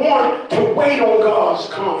don't want to wait on God's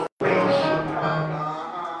confirmation.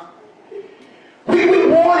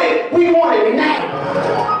 We want it now.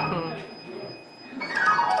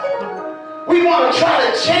 We want to try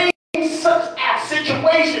to change such a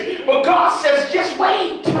situation, but God says, just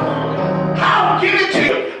wait. I'll give it to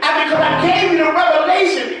you. Because I gave you the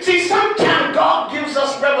revelation. See, sometimes God gives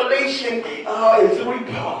us revelation in three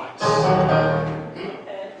parts.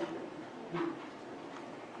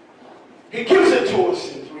 He gives it to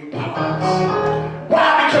us in three parts.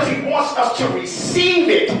 Why? Because he wants us to receive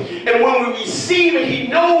it. And when we receive it, he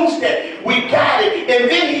knows that we got it. And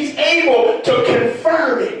then he's able to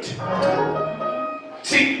confirm it.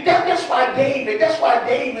 See, that's why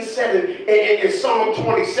David said in Psalm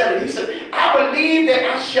 27, he said, I believe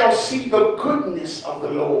that I shall see the goodness of the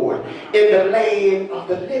Lord in the land of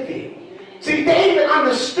the living. See, David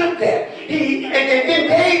understood that. And then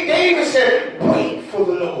David said, wait for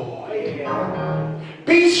the Lord.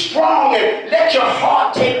 Be strong and let your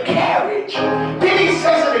heart take courage. Then he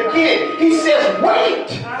says it again. He says,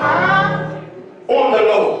 wait on the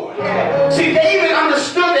Lord. See, David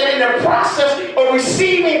understood that in the process of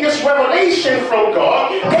receiving this revelation from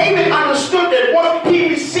God, David understood that once he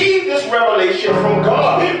received this revelation from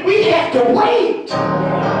God, we have to wait.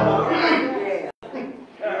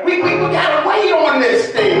 We got to wait on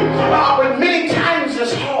this thing. But many times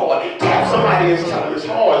it's hard. Tap somebody and tell them it's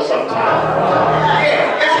hard sometimes.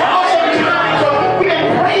 Yeah, it's hard sometimes because we've been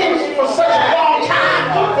praying for such a long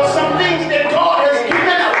time for some things that God has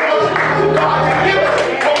given us. God has given us.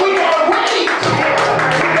 But we got to wait.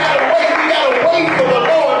 We got to wait. We got to wait for the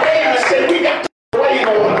Lord. David said we got to wait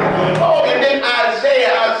on him. Oh, and then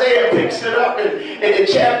Isaiah picks it up in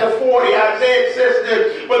chapter 40. Isaiah says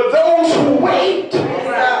this, but those who wait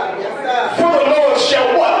for the Lord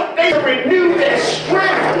shall what? They renew their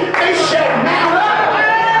strength. They shall mount up.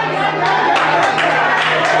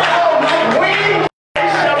 Oh, like wings. They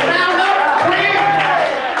shall mount up wings.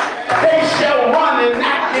 They shall run and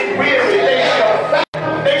not get weary. They shall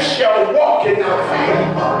fight. They shall walk and not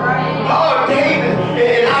faint. Oh, David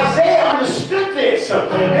and Isaiah understood this.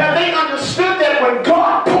 Now they understood that when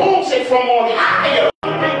God pulls it from on higher,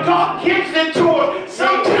 and God gives it to us,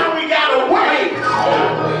 sometimes we gotta wait.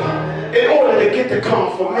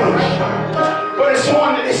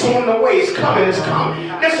 coming is coming.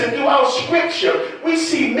 Listen, throughout Scripture, we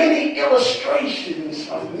see many illustrations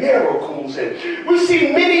of miracles, and we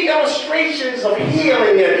see many illustrations of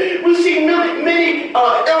healing, and we see many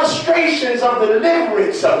illustrations of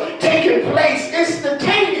deliverance taking place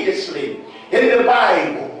instantaneously in the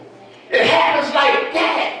Bible. It happens like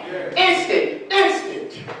that, instant.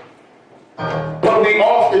 But we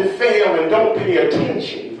often fail and don't pay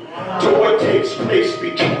attention to what takes place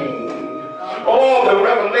between all the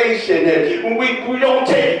revelation, and we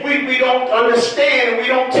don't understand, we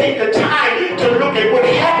don't take the time to look at what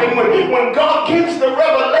happened when God gives the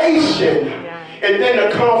revelation, and then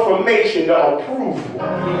the confirmation, the approval,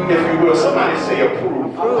 if you will. Somebody say approval.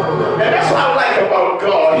 And that's what I like about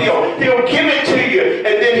God. He'll give it to you,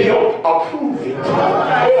 and then he'll approve it.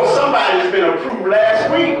 Oh, somebody's been approved last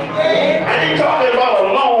week. I ain't talking about a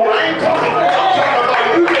loan. I ain't talking about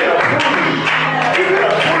you've been approved. You've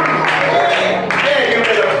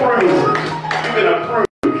been approved. You've been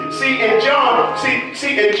approved. See, in John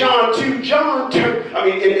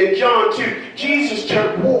 2, Jesus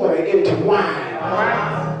turned water into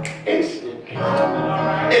wine. Instantly.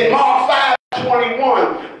 In Mark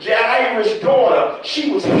 5:21, Jairus' daughter,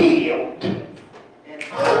 she was healed.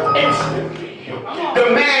 Instantly. The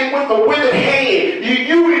man with the withered hand,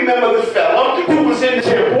 you remember the fellow who was in the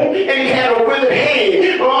temple and he had a withered hand.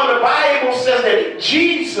 The Bible says that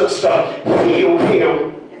Jesus healed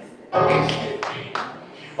him.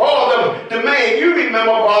 Oh, the man, you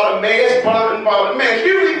remember Bartimaeus, Bartimaeus,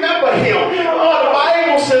 you remember him. Oh, the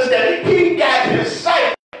Bible says that he got his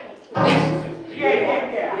sight.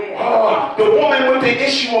 Oh, the woman with the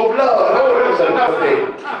issue of blood. Oh, that was another thing.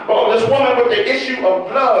 Oh, this woman with the issue of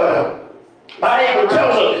blood. The Bible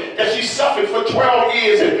tells her that she suffered for 12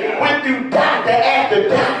 years and went through doctor after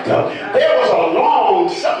doctor. There was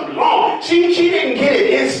something long. She didn't get it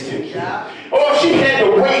instant. Oh, she had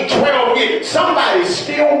to wait 12 years. Somebody's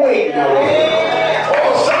still waiting.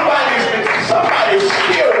 Oh, somebody's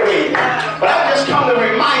still waiting. But I just come to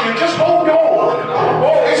remind you, just hold on.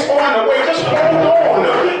 Oh, it's on the way. Just hold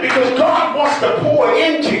on. Because God wants to pour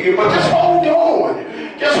into you. But just hold on.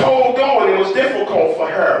 Just hold on. It was difficult for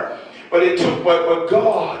her. But it took, but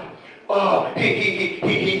God, he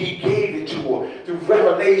gave it to her through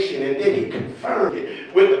revelation, and then he confirmed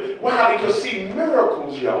it with, why? Because see,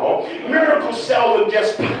 miracles, y'all, miracles seldom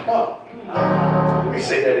just pop up. Let me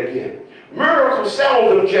say that again. Miracles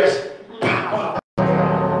seldom just pop up.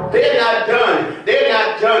 They're not done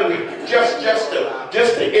just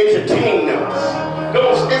to entertain us.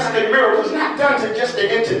 Those instant miracles not done just to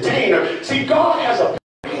entertain us. See, God has a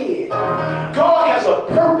God has a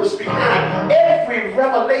purpose behind every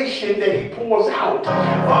revelation that he pours out.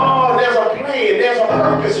 Oh, there's a plan, there's a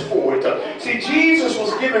purpose for it. See, Jesus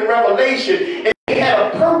was given revelation, and he had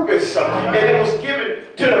a purpose, and it was given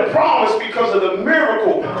to the promise because of the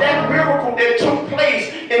miracle. That miracle that took place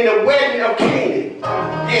in the wedding of Canaan.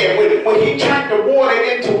 Yeah, when he turned the water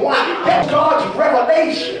into wine. That's God's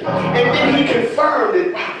revelation. And then he confirmed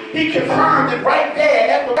it. He confirmed it right there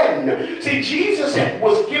at the wedding. See, Jesus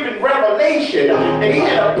was given revelation, and he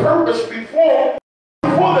had a purpose before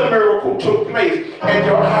the miracle took place at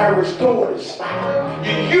Jairus' daughter's house.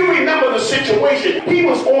 You remember the situation. He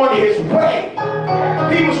was on his way.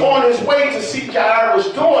 He was on his way to see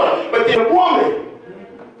Jairus' daughter, but the woman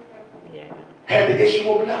had the issue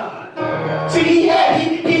of blood. See, he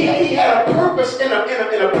had a purpose and a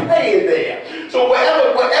plan there. So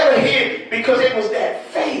whatever he, because it was that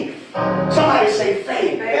faith. Somebody say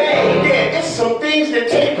faith. Yeah, it's some things that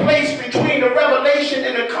take place between the revelation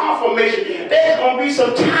and the confirmation. There's going to be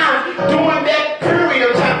some time during that period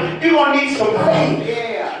of time. You're going to need some faith.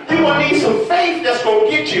 You're going to need some faith that's going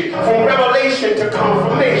to get you from revelation to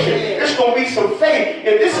confirmation. There's going to be some faith.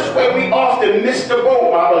 And this is where we often miss the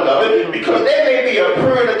boat, my beloved, because there may be a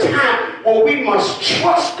period of time where we must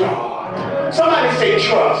trust God. Somebody say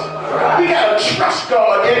trust. We got to trust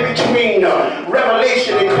God in between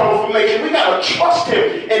revelation and confirmation. We got to trust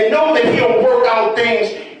him and know that he'll work out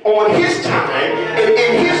things on his time and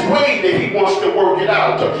in his way that he wants to work it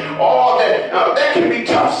out. All that can be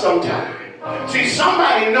tough sometimes. See,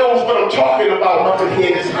 somebody knows what I'm talking about up in here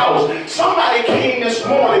in this house. Somebody came this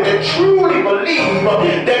morning that truly believe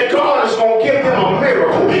that God is going to give them a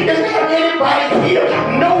miracle. Is there anybody here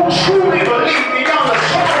no truly believe beyond the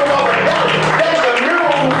shadow of a doubt that the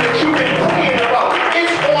miracle that you've been praying about is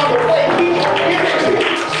on the way? He's going to give it to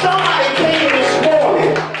you. Somebody came this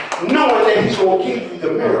morning knowing that he's going to give you the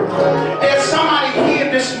miracle. There's somebody here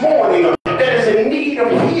this morning that is in need of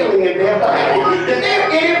healing in their life. Is there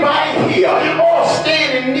anybody here or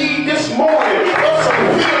stand in need this morning of some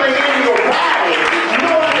healing in your body,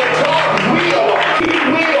 knowing that God will, he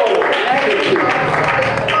will give it to you?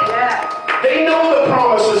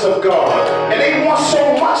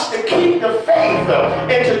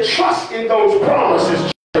 to trust in those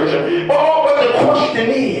promises, church. Oh, but the question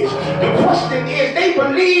is, they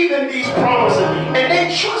believe in these promises and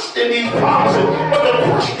they trust in these promises. But the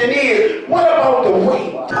question is, what about the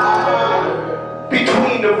wait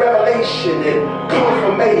between the revelation and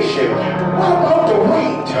confirmation? What about the wait?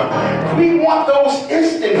 We want those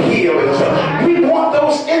instant healings. We want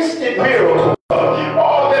those instant miracles.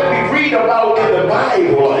 All that we read about in the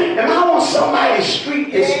Bible. Am I on somebody's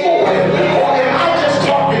street this morning? Or am I just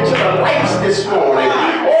talking to the lights this morning?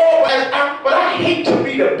 But I hate to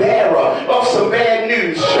be the bearer of some bad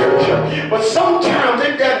news, church. But sometimes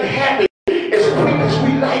it doesn't happen as quick as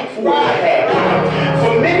we like for it to happen.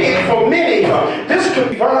 For many, this could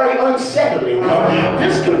be very unsettling.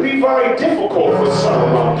 This could be very difficult for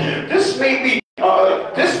some. This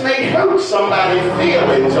may hurt somebody's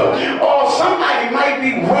feelings. Or somebody might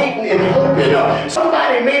be waiting and hoping.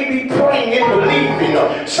 Somebody may be praying and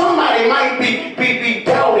believing. Somebody might be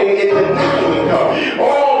doubting and denying.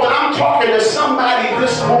 Oh, but I'm talking to somebody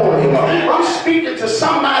this morning. I'm speaking to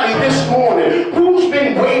somebody this morning who's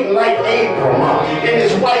been waiting like Abram and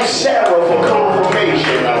his wife Sarah for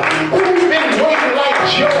confirmation. Who's been waiting like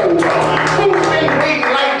Job? Who's been waiting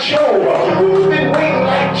like Job? Who's been waiting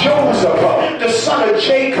like Joseph, the son of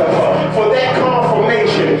Jacob, for that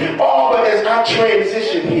confirmation? All but as I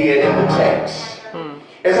transition here in the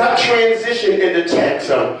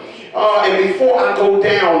text, and before I go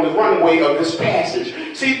down the runway of this passage,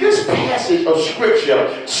 see, this passage of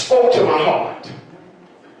scripture spoke to my heart.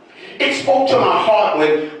 It spoke to my heart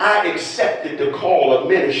when I accepted the call of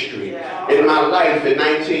ministry in my life in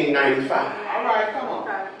 1995. All right, come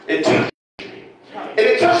on. It touched me. And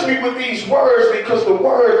it touched me with these words because the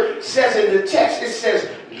word says in the text, it says,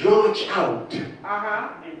 launch out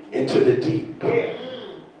into the deep.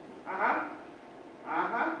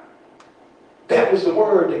 That was the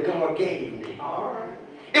word that God gave me.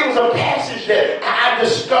 It was a passage that I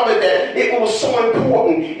discovered that it was so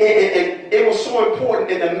important, and it was so important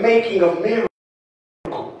in the making of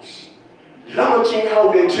miracles. Launching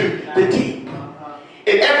out into the deep.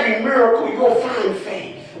 In every miracle, you'll find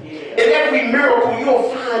faith. In every miracle, you'll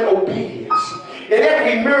find obedience. In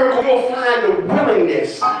every miracle, you'll find the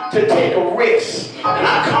willingness to take a risk. And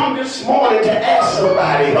I come this morning to ask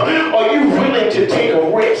somebody, are you willing to take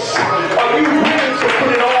a risk? Are you willing to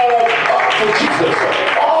put it all up for Jesus?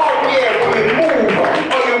 Oh, yeah, will you move?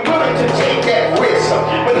 Are you willing to take that risk?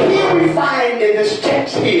 But here we find in this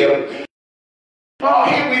text here,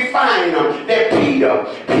 here we find that Peter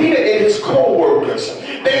and his co-workers,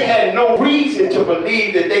 they had no reason to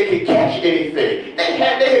believe that they could catch anything. They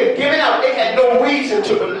had given up. They had no reason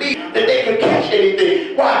to believe that they could catch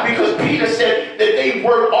anything. Why? Because Peter said that they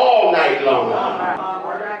worked all night long.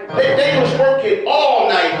 They was working all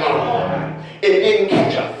night long and didn't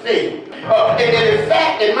catch a thing. And in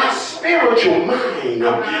fact, in my spiritual mind,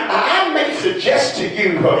 I may suggest to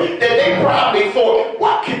you that they probably thought,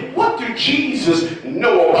 what do Jesus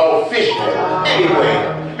know about fishing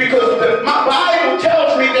anyway? Because my Bible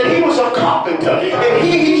tells me that he was a carpenter, and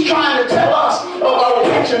he's trying to tell us about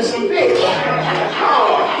catching some fish.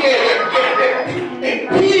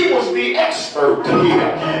 He was the expert here.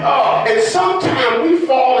 And sometimes we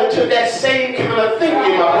fall into that same kind of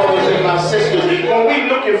thinking, my brothers and my sisters, when we're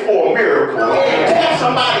looking for a miracle. Tell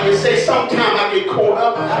somebody and say, sometimes I get caught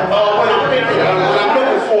up when I'm thinking, when I'm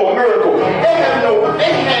looking for a miracle.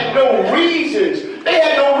 They had no reasons. They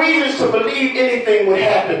had no reasons to believe anything would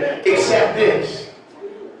happen except this.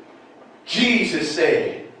 Jesus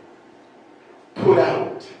said, put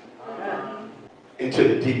out into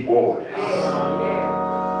the deep waters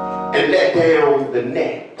and let down the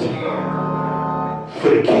net for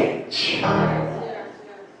the catch.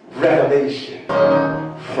 Revelation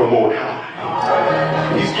from on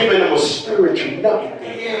high. He's giving them a spiritual nugget.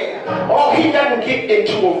 Oh, he doesn't get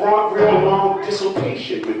into a real long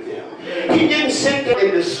dissertation with them. He didn't sit there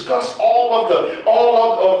and discuss all of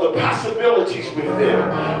the possibilities with them.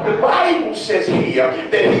 The Bible says here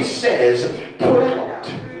that he says, put out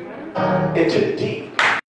into the deep.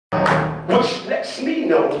 Which lets me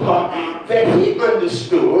know that he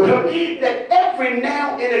understood that every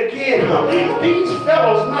now and again these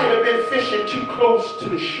fellows might have been fishing too close to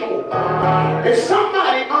the shore. And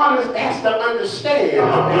somebody has to understand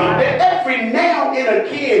that every now and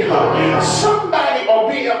again somebody are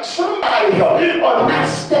not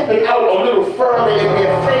stepping out a little further in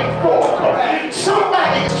their faith walk.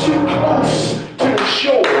 Somebody's too close to the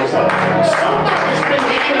shores. Somebody's been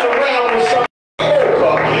hanging around with some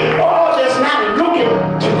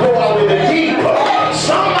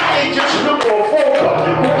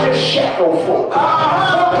shadow folk.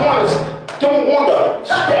 Don't want to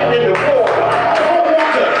step in the water. Don't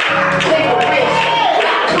want to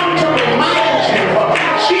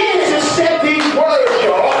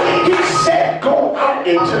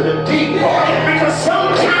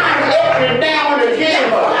every now and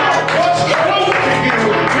again. What's close to you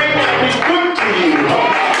may not be good to you.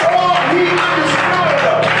 Oh, he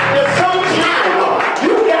understood that sometimes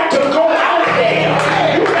you got to go out there.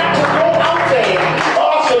 You got to go out there.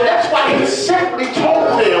 Oh, so that's why he simply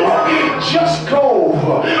told them, just go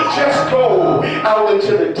out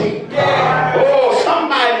into the deep. Oh,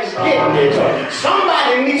 somebody's getting it.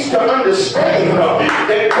 Somebody needs to understand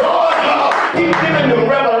that God, he's giving them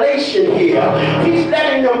revelation here. He's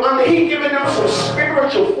letting them he's giving them some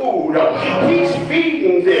spiritual food. He's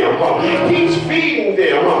feeding them. He's feeding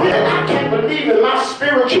them. And I can't believe in my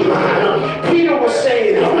spiritual mind. Peter was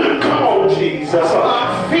saying, come on, Jesus,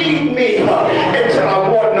 feed me until I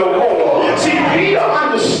want no more. See, Peter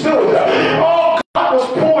understood. Oh, God was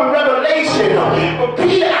pouring revelation. But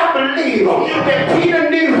Peter, I believe that Peter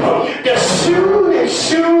knew that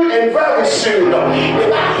soon and very soon,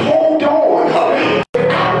 if I hold on,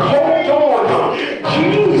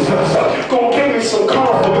 Jesus gonna give me some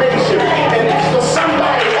confirmation. And that's for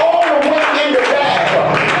somebody all the way in the back.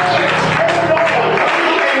 Just hold on.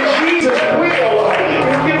 And Jesus will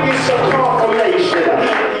give you some confirmation.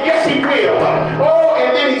 Yes, he will. Oh,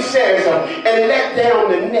 and then he says, and let down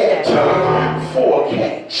the net for a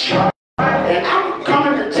catch. And I'm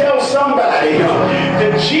coming to tell somebody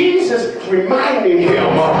that Jesus is reminding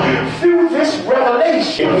him through this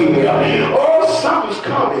revelation here, oh, something's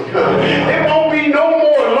coming. There won't be no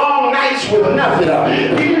more long nights with nothing.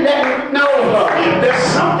 He let me know that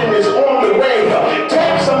something is on the way.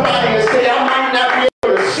 Tap somebody and say, I might not be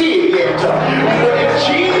able to see it yet. But if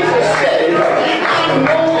Jesus said it, I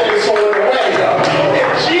know that it's on the way. If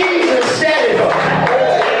Jesus said it,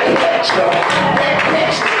 that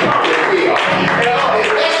catch is coming here. And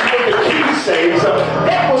that's what the key says.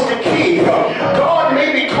 That was the key. God may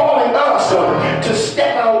be calling us to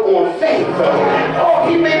step out on faith. Oh,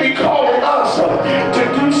 he may be calling us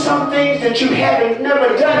to do some things that you haven't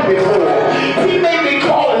never done before. He may be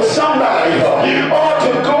calling somebody or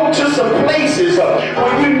to go to some places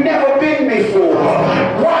where you've never been before.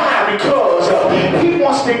 Why? Because he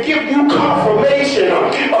wants to give you confirmation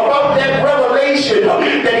about that revelation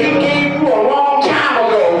that he gave you a long time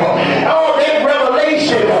ago. Oh, that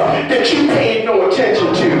revelation that you paid no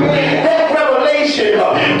attention to. That revelation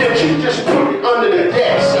that you just put it under the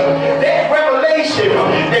desk. That revelation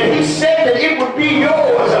that he said that it would be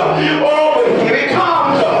yours. Oh, but here it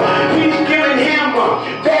comes. He's giving him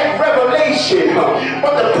that revelation.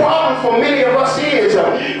 But the problem for many of us is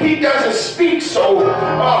he doesn't speak so.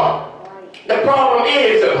 The problem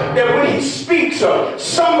is that when he speaks,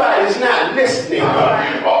 somebody's not listening.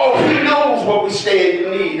 Oh, he knows what we stand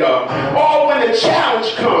in need of. Oh, when the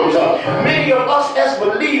challenge comes, many of us as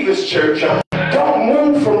believers, church, don't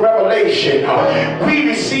move from revelation. We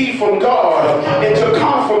receive from God into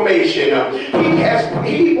confirmation.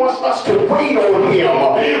 He wants us to wait on him.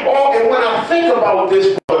 Oh, and when I think about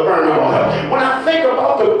this, Brother Bernard, when I think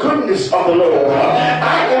about the goodness of the Lord,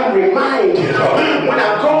 I am reminded when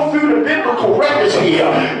I go through the biblical records here,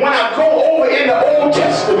 when I go over in the Old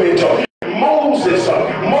Testament,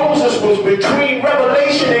 Moses was between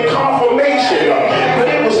revelation and confirmation, but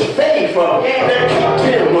it was faith that kept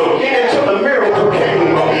him until the miracle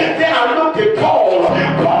came. Then I looked at Paul.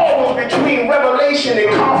 Paul was between revelation and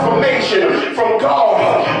confirmation from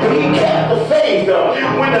God, but he kept the faith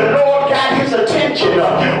when the Lord got his attention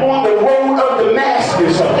on the road of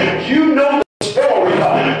Damascus. You know the story.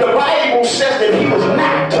 The Bible says that he was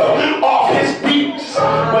knocked off his beats,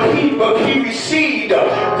 but he received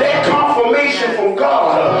that confirmation from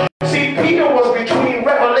God. See, Peter was between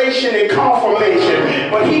revelation and confirmation,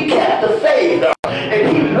 but he kept the faith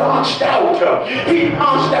and he launched out. He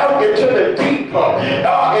launched out into the deep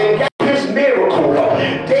and got his miracle.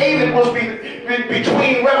 David was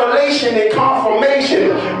between revelation and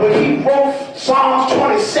confirmation when he wrote Psalms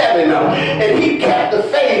 27, and he kept the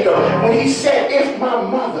faith when he said, if my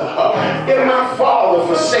mother, if my father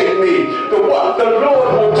forsake me, the Lord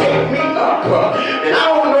will take me up. And I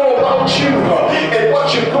don't know about you and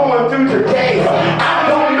what you're going through today. I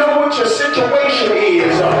don't know what your situation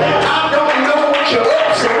is. I don't know what your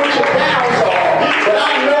ups and what your downs are. But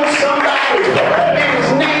I know somebody, and his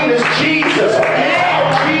name is Jesus.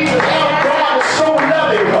 Jesus, our God is so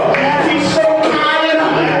loving. He's so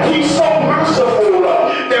kind. He's so merciful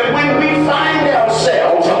that when we find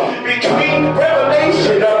ourselves between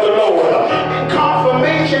revelation of the Lord and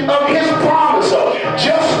confirmation of his promise,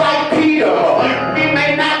 just like Peter, we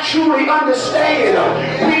may not truly understand.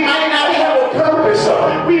 We might not have a purpose.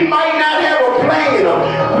 We might not have a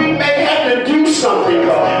plan. We may have to do something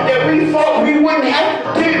that we thought we wouldn't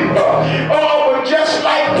have to do. Oh, but just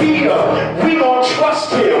like Peter, we're going to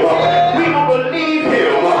trust him. We're going to believe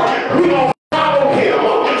him. We're going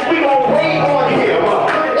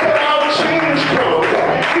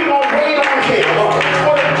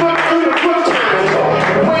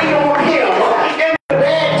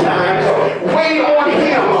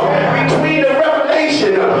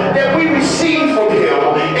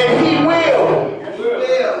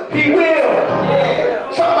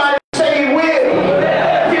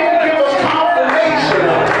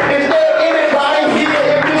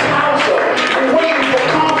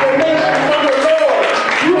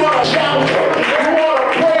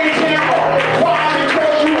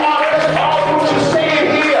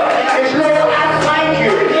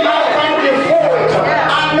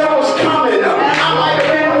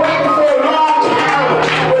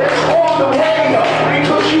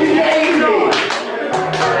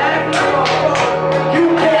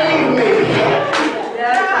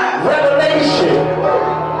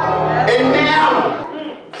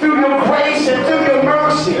grace and through your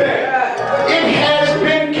mercy, it has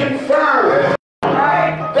been confirmed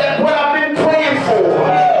that what I've been praying for,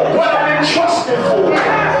 what I've been trusting for,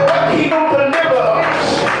 that He will deliver us.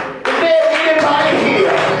 Is there anybody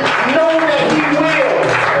here know that He will?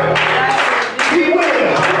 He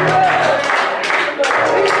will. Confirmed.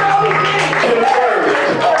 He will. Confirmed.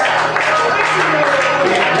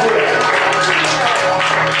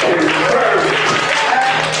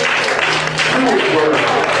 Through His word.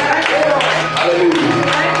 Hallelujah.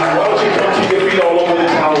 Why don't you come to your feet all over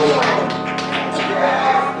this house?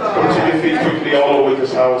 Come to your feet quickly all over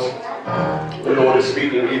this house. The Lord is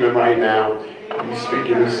speaking even right now. He's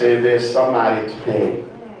speaking and saying there's somebody today.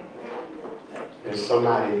 There's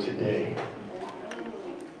somebody today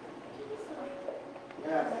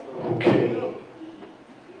who came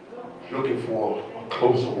looking for a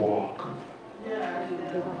closer walk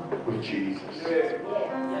with Jesus.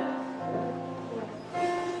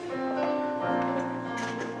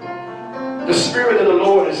 The Spirit of the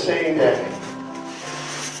Lord is saying that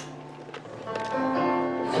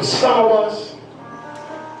for some of us,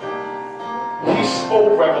 He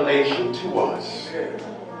spoke revelation to us.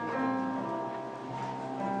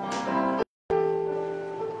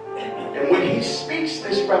 And when He speaks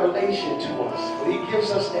this revelation to us, when He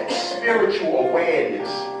gives us that spiritual awareness,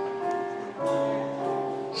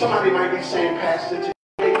 somebody might be saying, Pastor,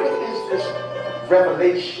 today, what is this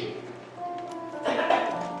revelation?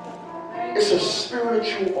 It's a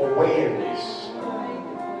spiritual awareness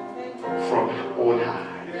from on high.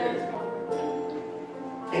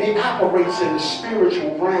 And He operates in the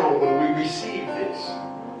spiritual realm when we receive this.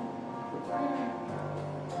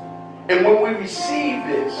 And when we receive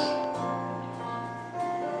this,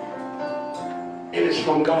 it is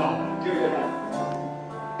from God.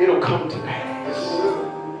 It'll come to pass.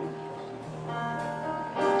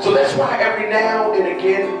 So that's why every now and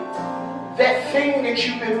again, that thing that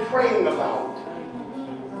you've been praying about,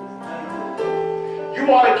 you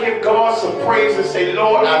want to give God some praise and say,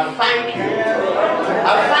 Lord, I thank you.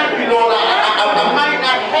 I thank you, Lord. I might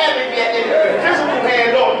not have it yet in the physical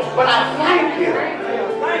hand, Lord, but I thank you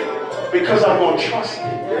because I'm going to trust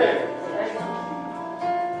Him.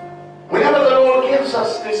 Whenever the Lord gives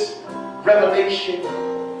us this revelation,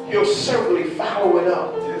 He'll certainly follow it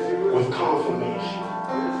up with confirmation.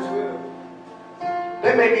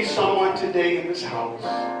 There may be someone today in this house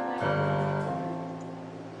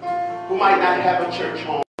who might not have a church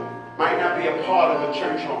home, might not be a part of a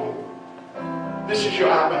church home. This is your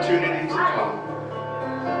opportunity to come.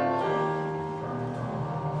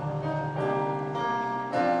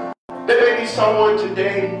 There may be someone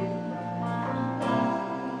today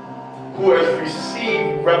who has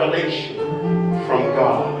received revelation from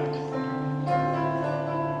God.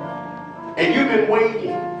 And you've been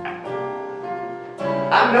waiting.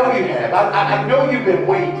 I know you have. I know you've been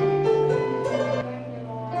waiting.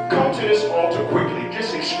 Come to this altar quickly.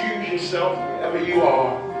 Just excuse yourself wherever you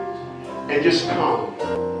are and just come.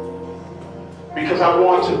 Because I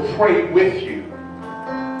want to pray with you.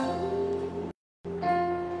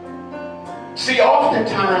 See,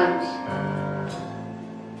 oftentimes,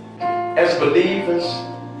 as believers,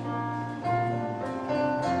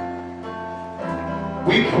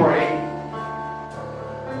 we pray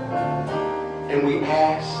and we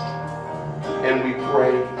ask and we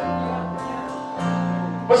pray.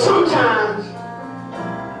 But sometimes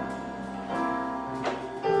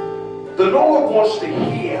the Lord wants to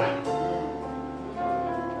hear.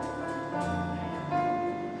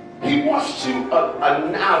 He wants to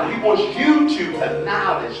acknowledge, He wants you to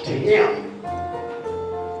acknowledge to Him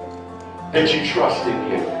that you trust in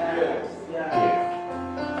Him. Yeah.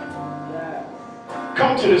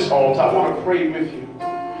 Come to this altar. I want to pray with you.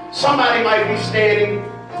 Somebody might be standing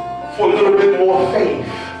for a little bit more faith.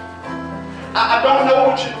 I don't know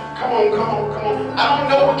what you, come on. I don't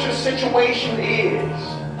know what your situation is.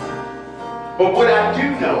 But what I do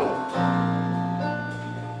know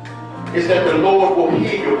is that the Lord will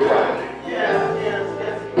hear your cry.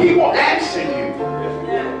 He will answer you.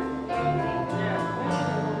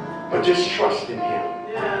 But just trust in Him.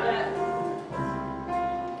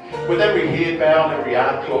 With every head bowed, every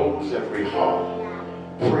eye closed, every heart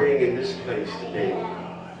praying in this place today, God.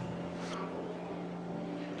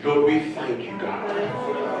 Lord, we thank you, God.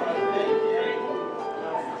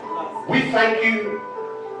 We thank you,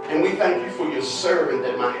 and we thank you for your servant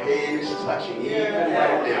that my hand is touching even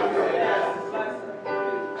right now, God.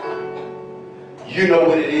 You know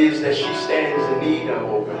what it is that she stands in need of,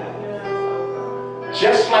 oh God.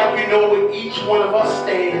 Just like you know what each one of us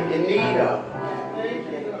stand in need of.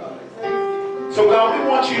 So God, we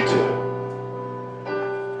want you to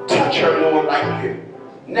touch her, Lord, like you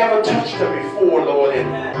never touched her before, Lord,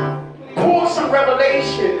 and pour some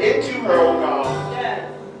revelation into her, oh God.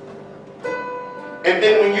 And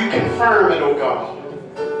then when you confirm it, oh God,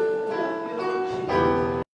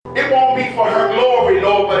 it won't be for her glory,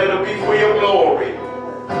 Lord, but it'll be for your glory.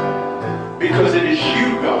 Because it is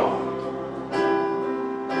you, God,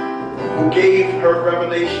 who gave her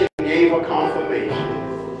revelation, gave her confirmation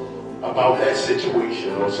about that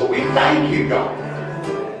situation, Lord. So we thank you, God.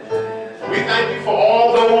 We thank you for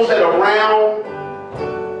all those that are around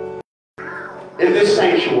in this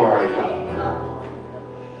sanctuary, God.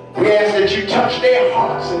 We ask that you touch their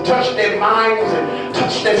hearts and touch their minds and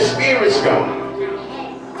touch their spirits, God,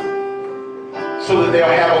 so that they'll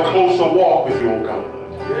have a closer walk with you, oh God.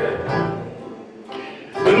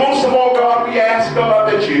 But most of all, God, we ask, God,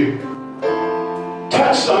 that you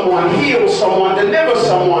touch someone, heal someone, deliver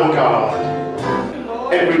someone, God,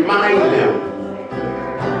 and remind them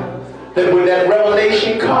that when that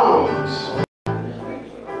revelation comes,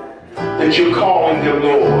 that you're calling them,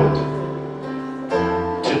 Lord,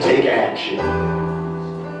 to take action.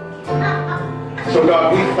 So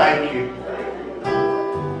God, we thank you.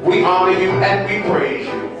 We honor you and we praise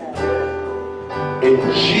you.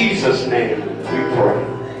 In Jesus' name we pray.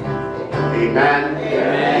 Amen.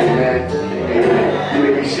 Amen. Amen. You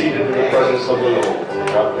may be seated in the presence of the Lord.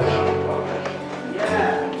 God bless you. God bless you.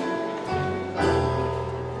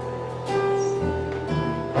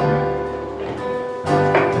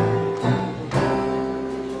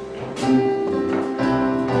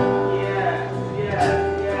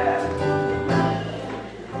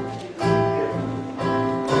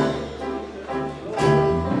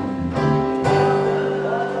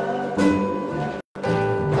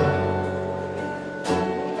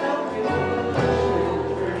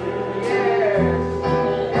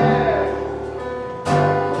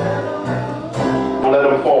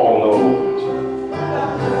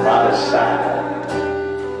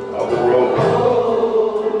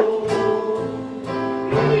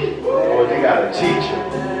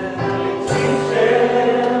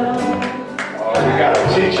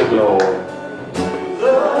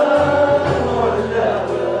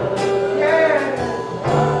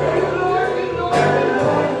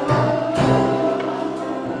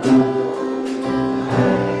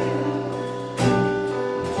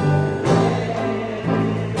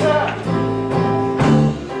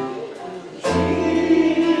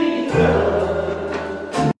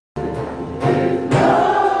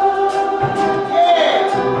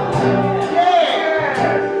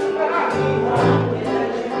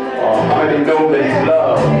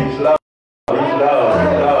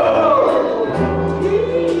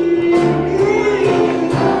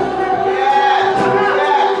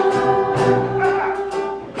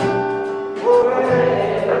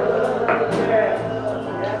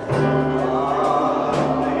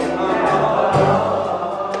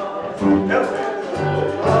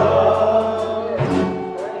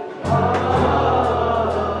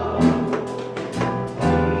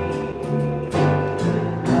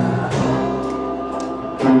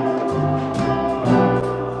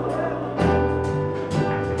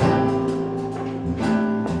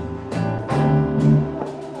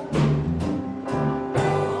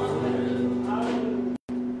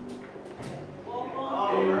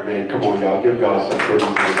 Give God some praise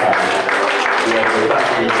and thanks. Yes,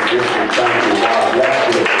 thank you, thank you, God bless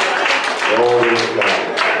you. Lord is God.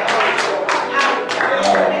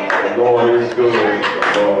 The Lord is good.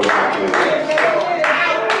 The Lord is good.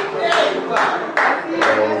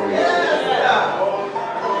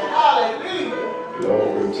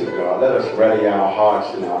 Glory to God. Let us ready our hearts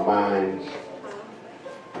and our minds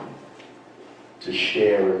to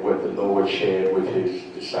share what the Lord shared with his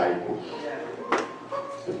disciples.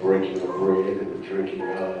 The breaking of bread and the drinking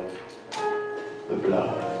of the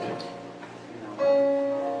blood.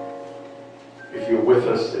 If you're with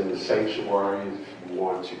us in the sanctuary, if you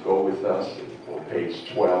want to go with us on page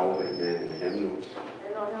 12, amen, the hymnals.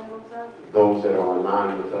 Those that are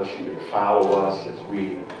online with us, you can follow us as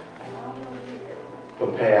we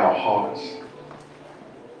prepare our hearts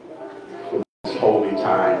for this holy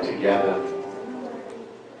time together.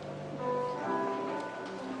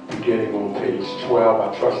 Beginning on page 12,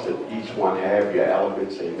 I trust that each one have your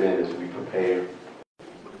elements, amen, as we prepare.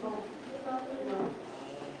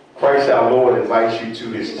 Christ our Lord invites you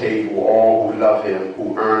to his table, all who love him,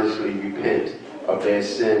 who earnestly repent of their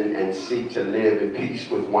sin and seek to live in peace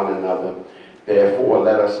with one another. Therefore,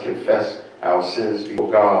 let us confess our sins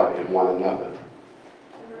before God and one another.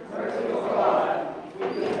 Merciful God, we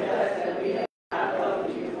confess that we have not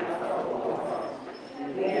loved you with our whole heart.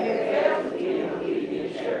 We have failed to be an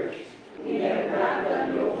obedient church. We have not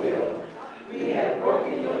done your will. We have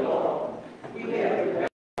broken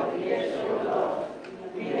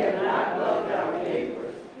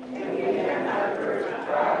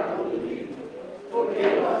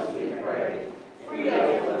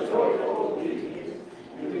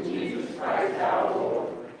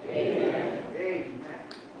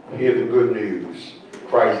hear the good news.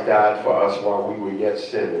 Christ died for us while we were yet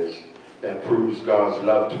sinners. That proves God's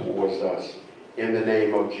love towards us. In the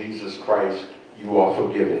name of Jesus Christ, you are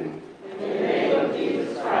forgiven. In the name of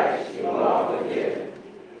Jesus Christ, you are forgiven.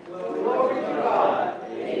 Glory to God.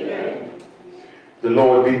 Amen. The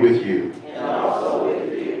Lord be with you. And also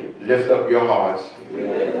with you. Lift up your hearts. We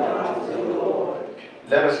lift up to the Lord.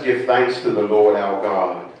 Let us give thanks to the Lord our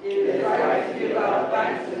God. It is right to give our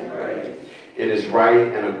thanks and praise. It is right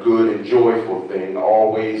and a good and joyful thing,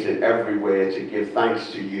 always and everywhere, to give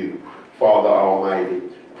thanks to you, Father Almighty,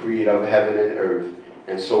 creator of heaven and earth.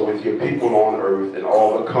 And so with your people on earth and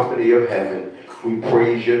all the company of heaven, we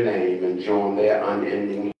praise your name and join their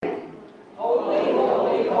unending hymn. Holy,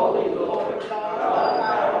 holy, holy Lord, God,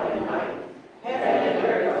 power and might. Heaven and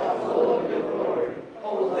earth are full of your glory.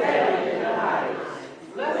 Hosanna in the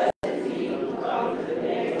highest. Blessed is he who comes in the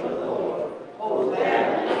name of the Lord.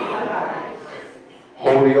 Hosanna in the highest.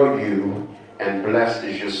 Holy are you, and blessed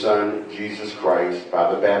is your Son, Jesus Christ,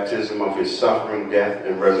 by the baptism of his suffering, death,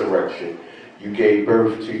 and resurrection. You gave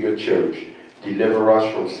birth to your church. Deliver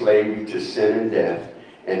us from slavery to sin and death,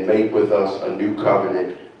 and make with us a new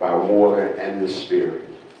covenant by water and the Spirit.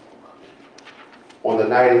 On the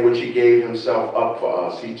night in which he gave himself up for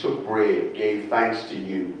us, he took bread, gave thanks to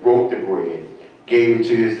you, broke the bread, gave it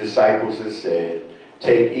to his disciples, and said,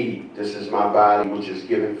 "Take, eat, this is my body which is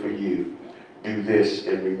given for you. Do this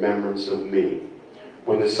in remembrance of me."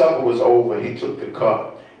 When the supper was over, he took the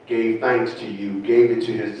cup, gave thanks to you, gave it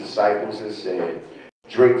to his disciples, and said,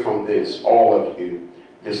 "Drink from this, all of you.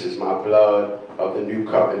 This is my blood of the new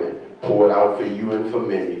covenant, poured out for you and for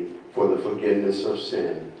many, for the forgiveness of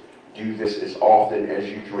sin. Do this as often as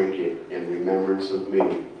you drink it in remembrance of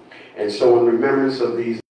me." And so in remembrance of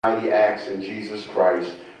these mighty acts in Jesus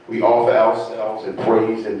Christ, we offer ourselves in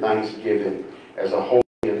praise and thanksgiving as a holy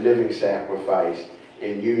and living sacrifice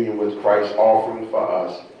in union with Christ's offering for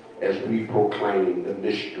us as we proclaim the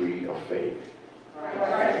mystery of faith.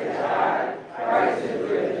 Christ is died, Christ is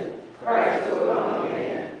risen, Christ is among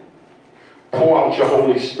men. Pour out your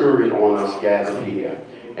Holy Spirit on us gathered here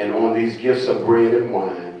and on these gifts of bread and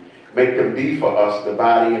wine. Make them be for us the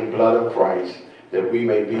body and blood of Christ, that we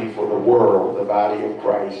may be for the world the body of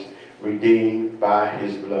Christ, redeemed by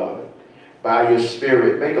his blood. By your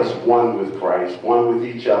Spirit, make us one with Christ, one with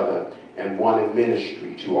each other, and one in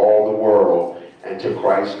ministry to all the world, until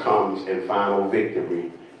Christ comes in final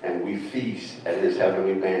victory, and we feast at his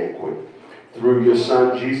heavenly banquet. Through your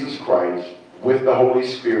Son, Jesus Christ, with the Holy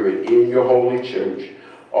Spirit in your holy church,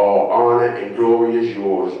 all honor and glory is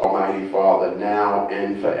yours, Almighty Father, now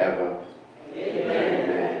and forever. Amen.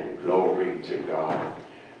 Amen. Glory to God.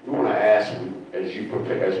 We want to ask, as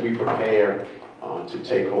we prepare to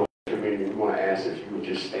take Holy Communion, we want to ask if you would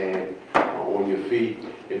just stand on your feet.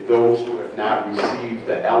 If those who have not received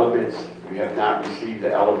the elements, you have not received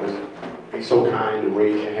the elements, be so kind to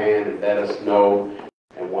raise your hand and let us know,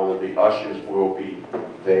 and one of the ushers will be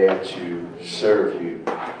there to serve you.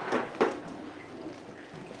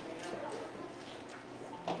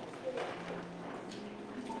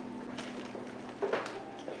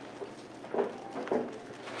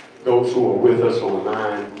 Those who are with us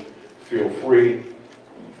online, feel free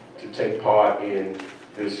to take part in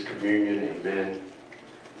this communion. Amen.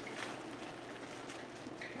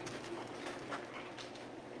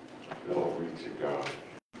 Glory to God.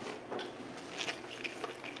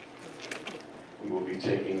 We will be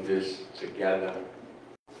taking this together.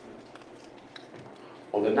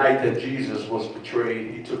 On the night that Jesus was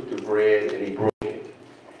betrayed, he took the bread and he broke it.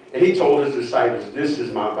 And he told his disciples, "This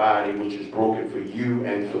is my body, which is broken for you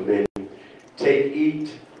and for many. Take,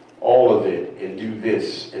 eat all of it, and do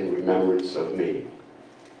this in remembrance of me."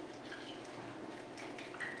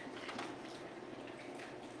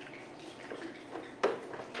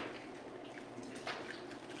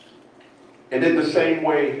 And in the same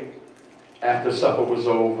way, after supper was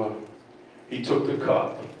over, he took the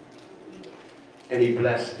cup and he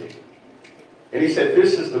blessed it. And he said,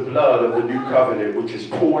 "This is the blood of the new covenant, which is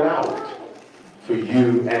poured out for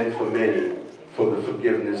you and for many for the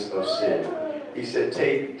forgiveness of sin." He said,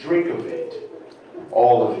 "Take, drink of it,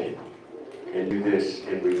 all of it, and do this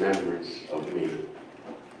in remembrance of me."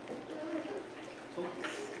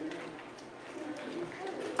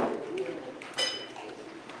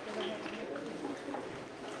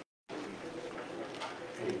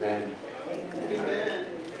 Amen. Amen.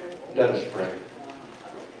 Let us pray.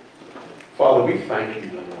 Father, we thank you,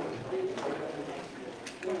 Lord.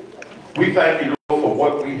 We thank you, Lord, for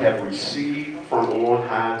what we have received from on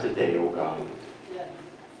high today, oh God.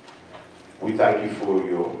 We thank you for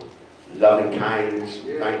your loving kindness.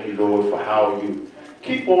 We thank you, Lord, for how you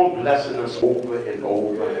Keep on blessing us over and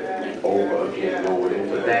over and over again, Lord. And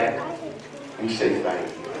for that, we say thank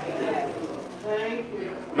you.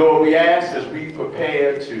 Lord, we ask as we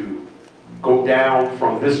prepare to go down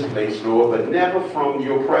from this place, Lord, but never from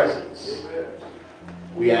your presence.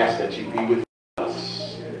 We ask that you be with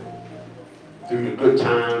us through the good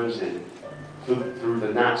times and through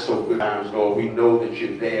the not so good times, Lord. We know that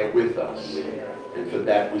you're there with us. And for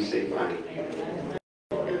that, we say thank you.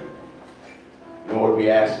 Lord, we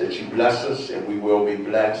ask that you bless us and we will be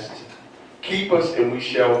blessed. Keep us and we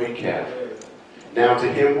shall be kept. Now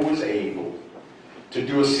to him who is able to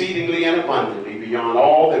do exceedingly and abundantly beyond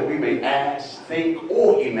all that we may ask, think,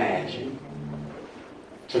 or imagine.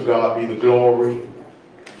 To God be the glory,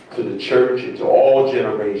 to the church, and to all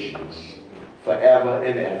generations, forever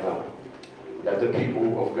and ever. Let the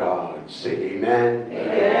people of God say amen,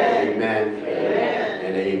 amen, amen, amen,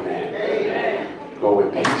 and amen. Amen. Go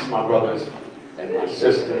in peace, my brothers and my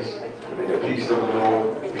sisters. May the peace of the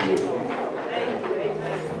Lord be with you.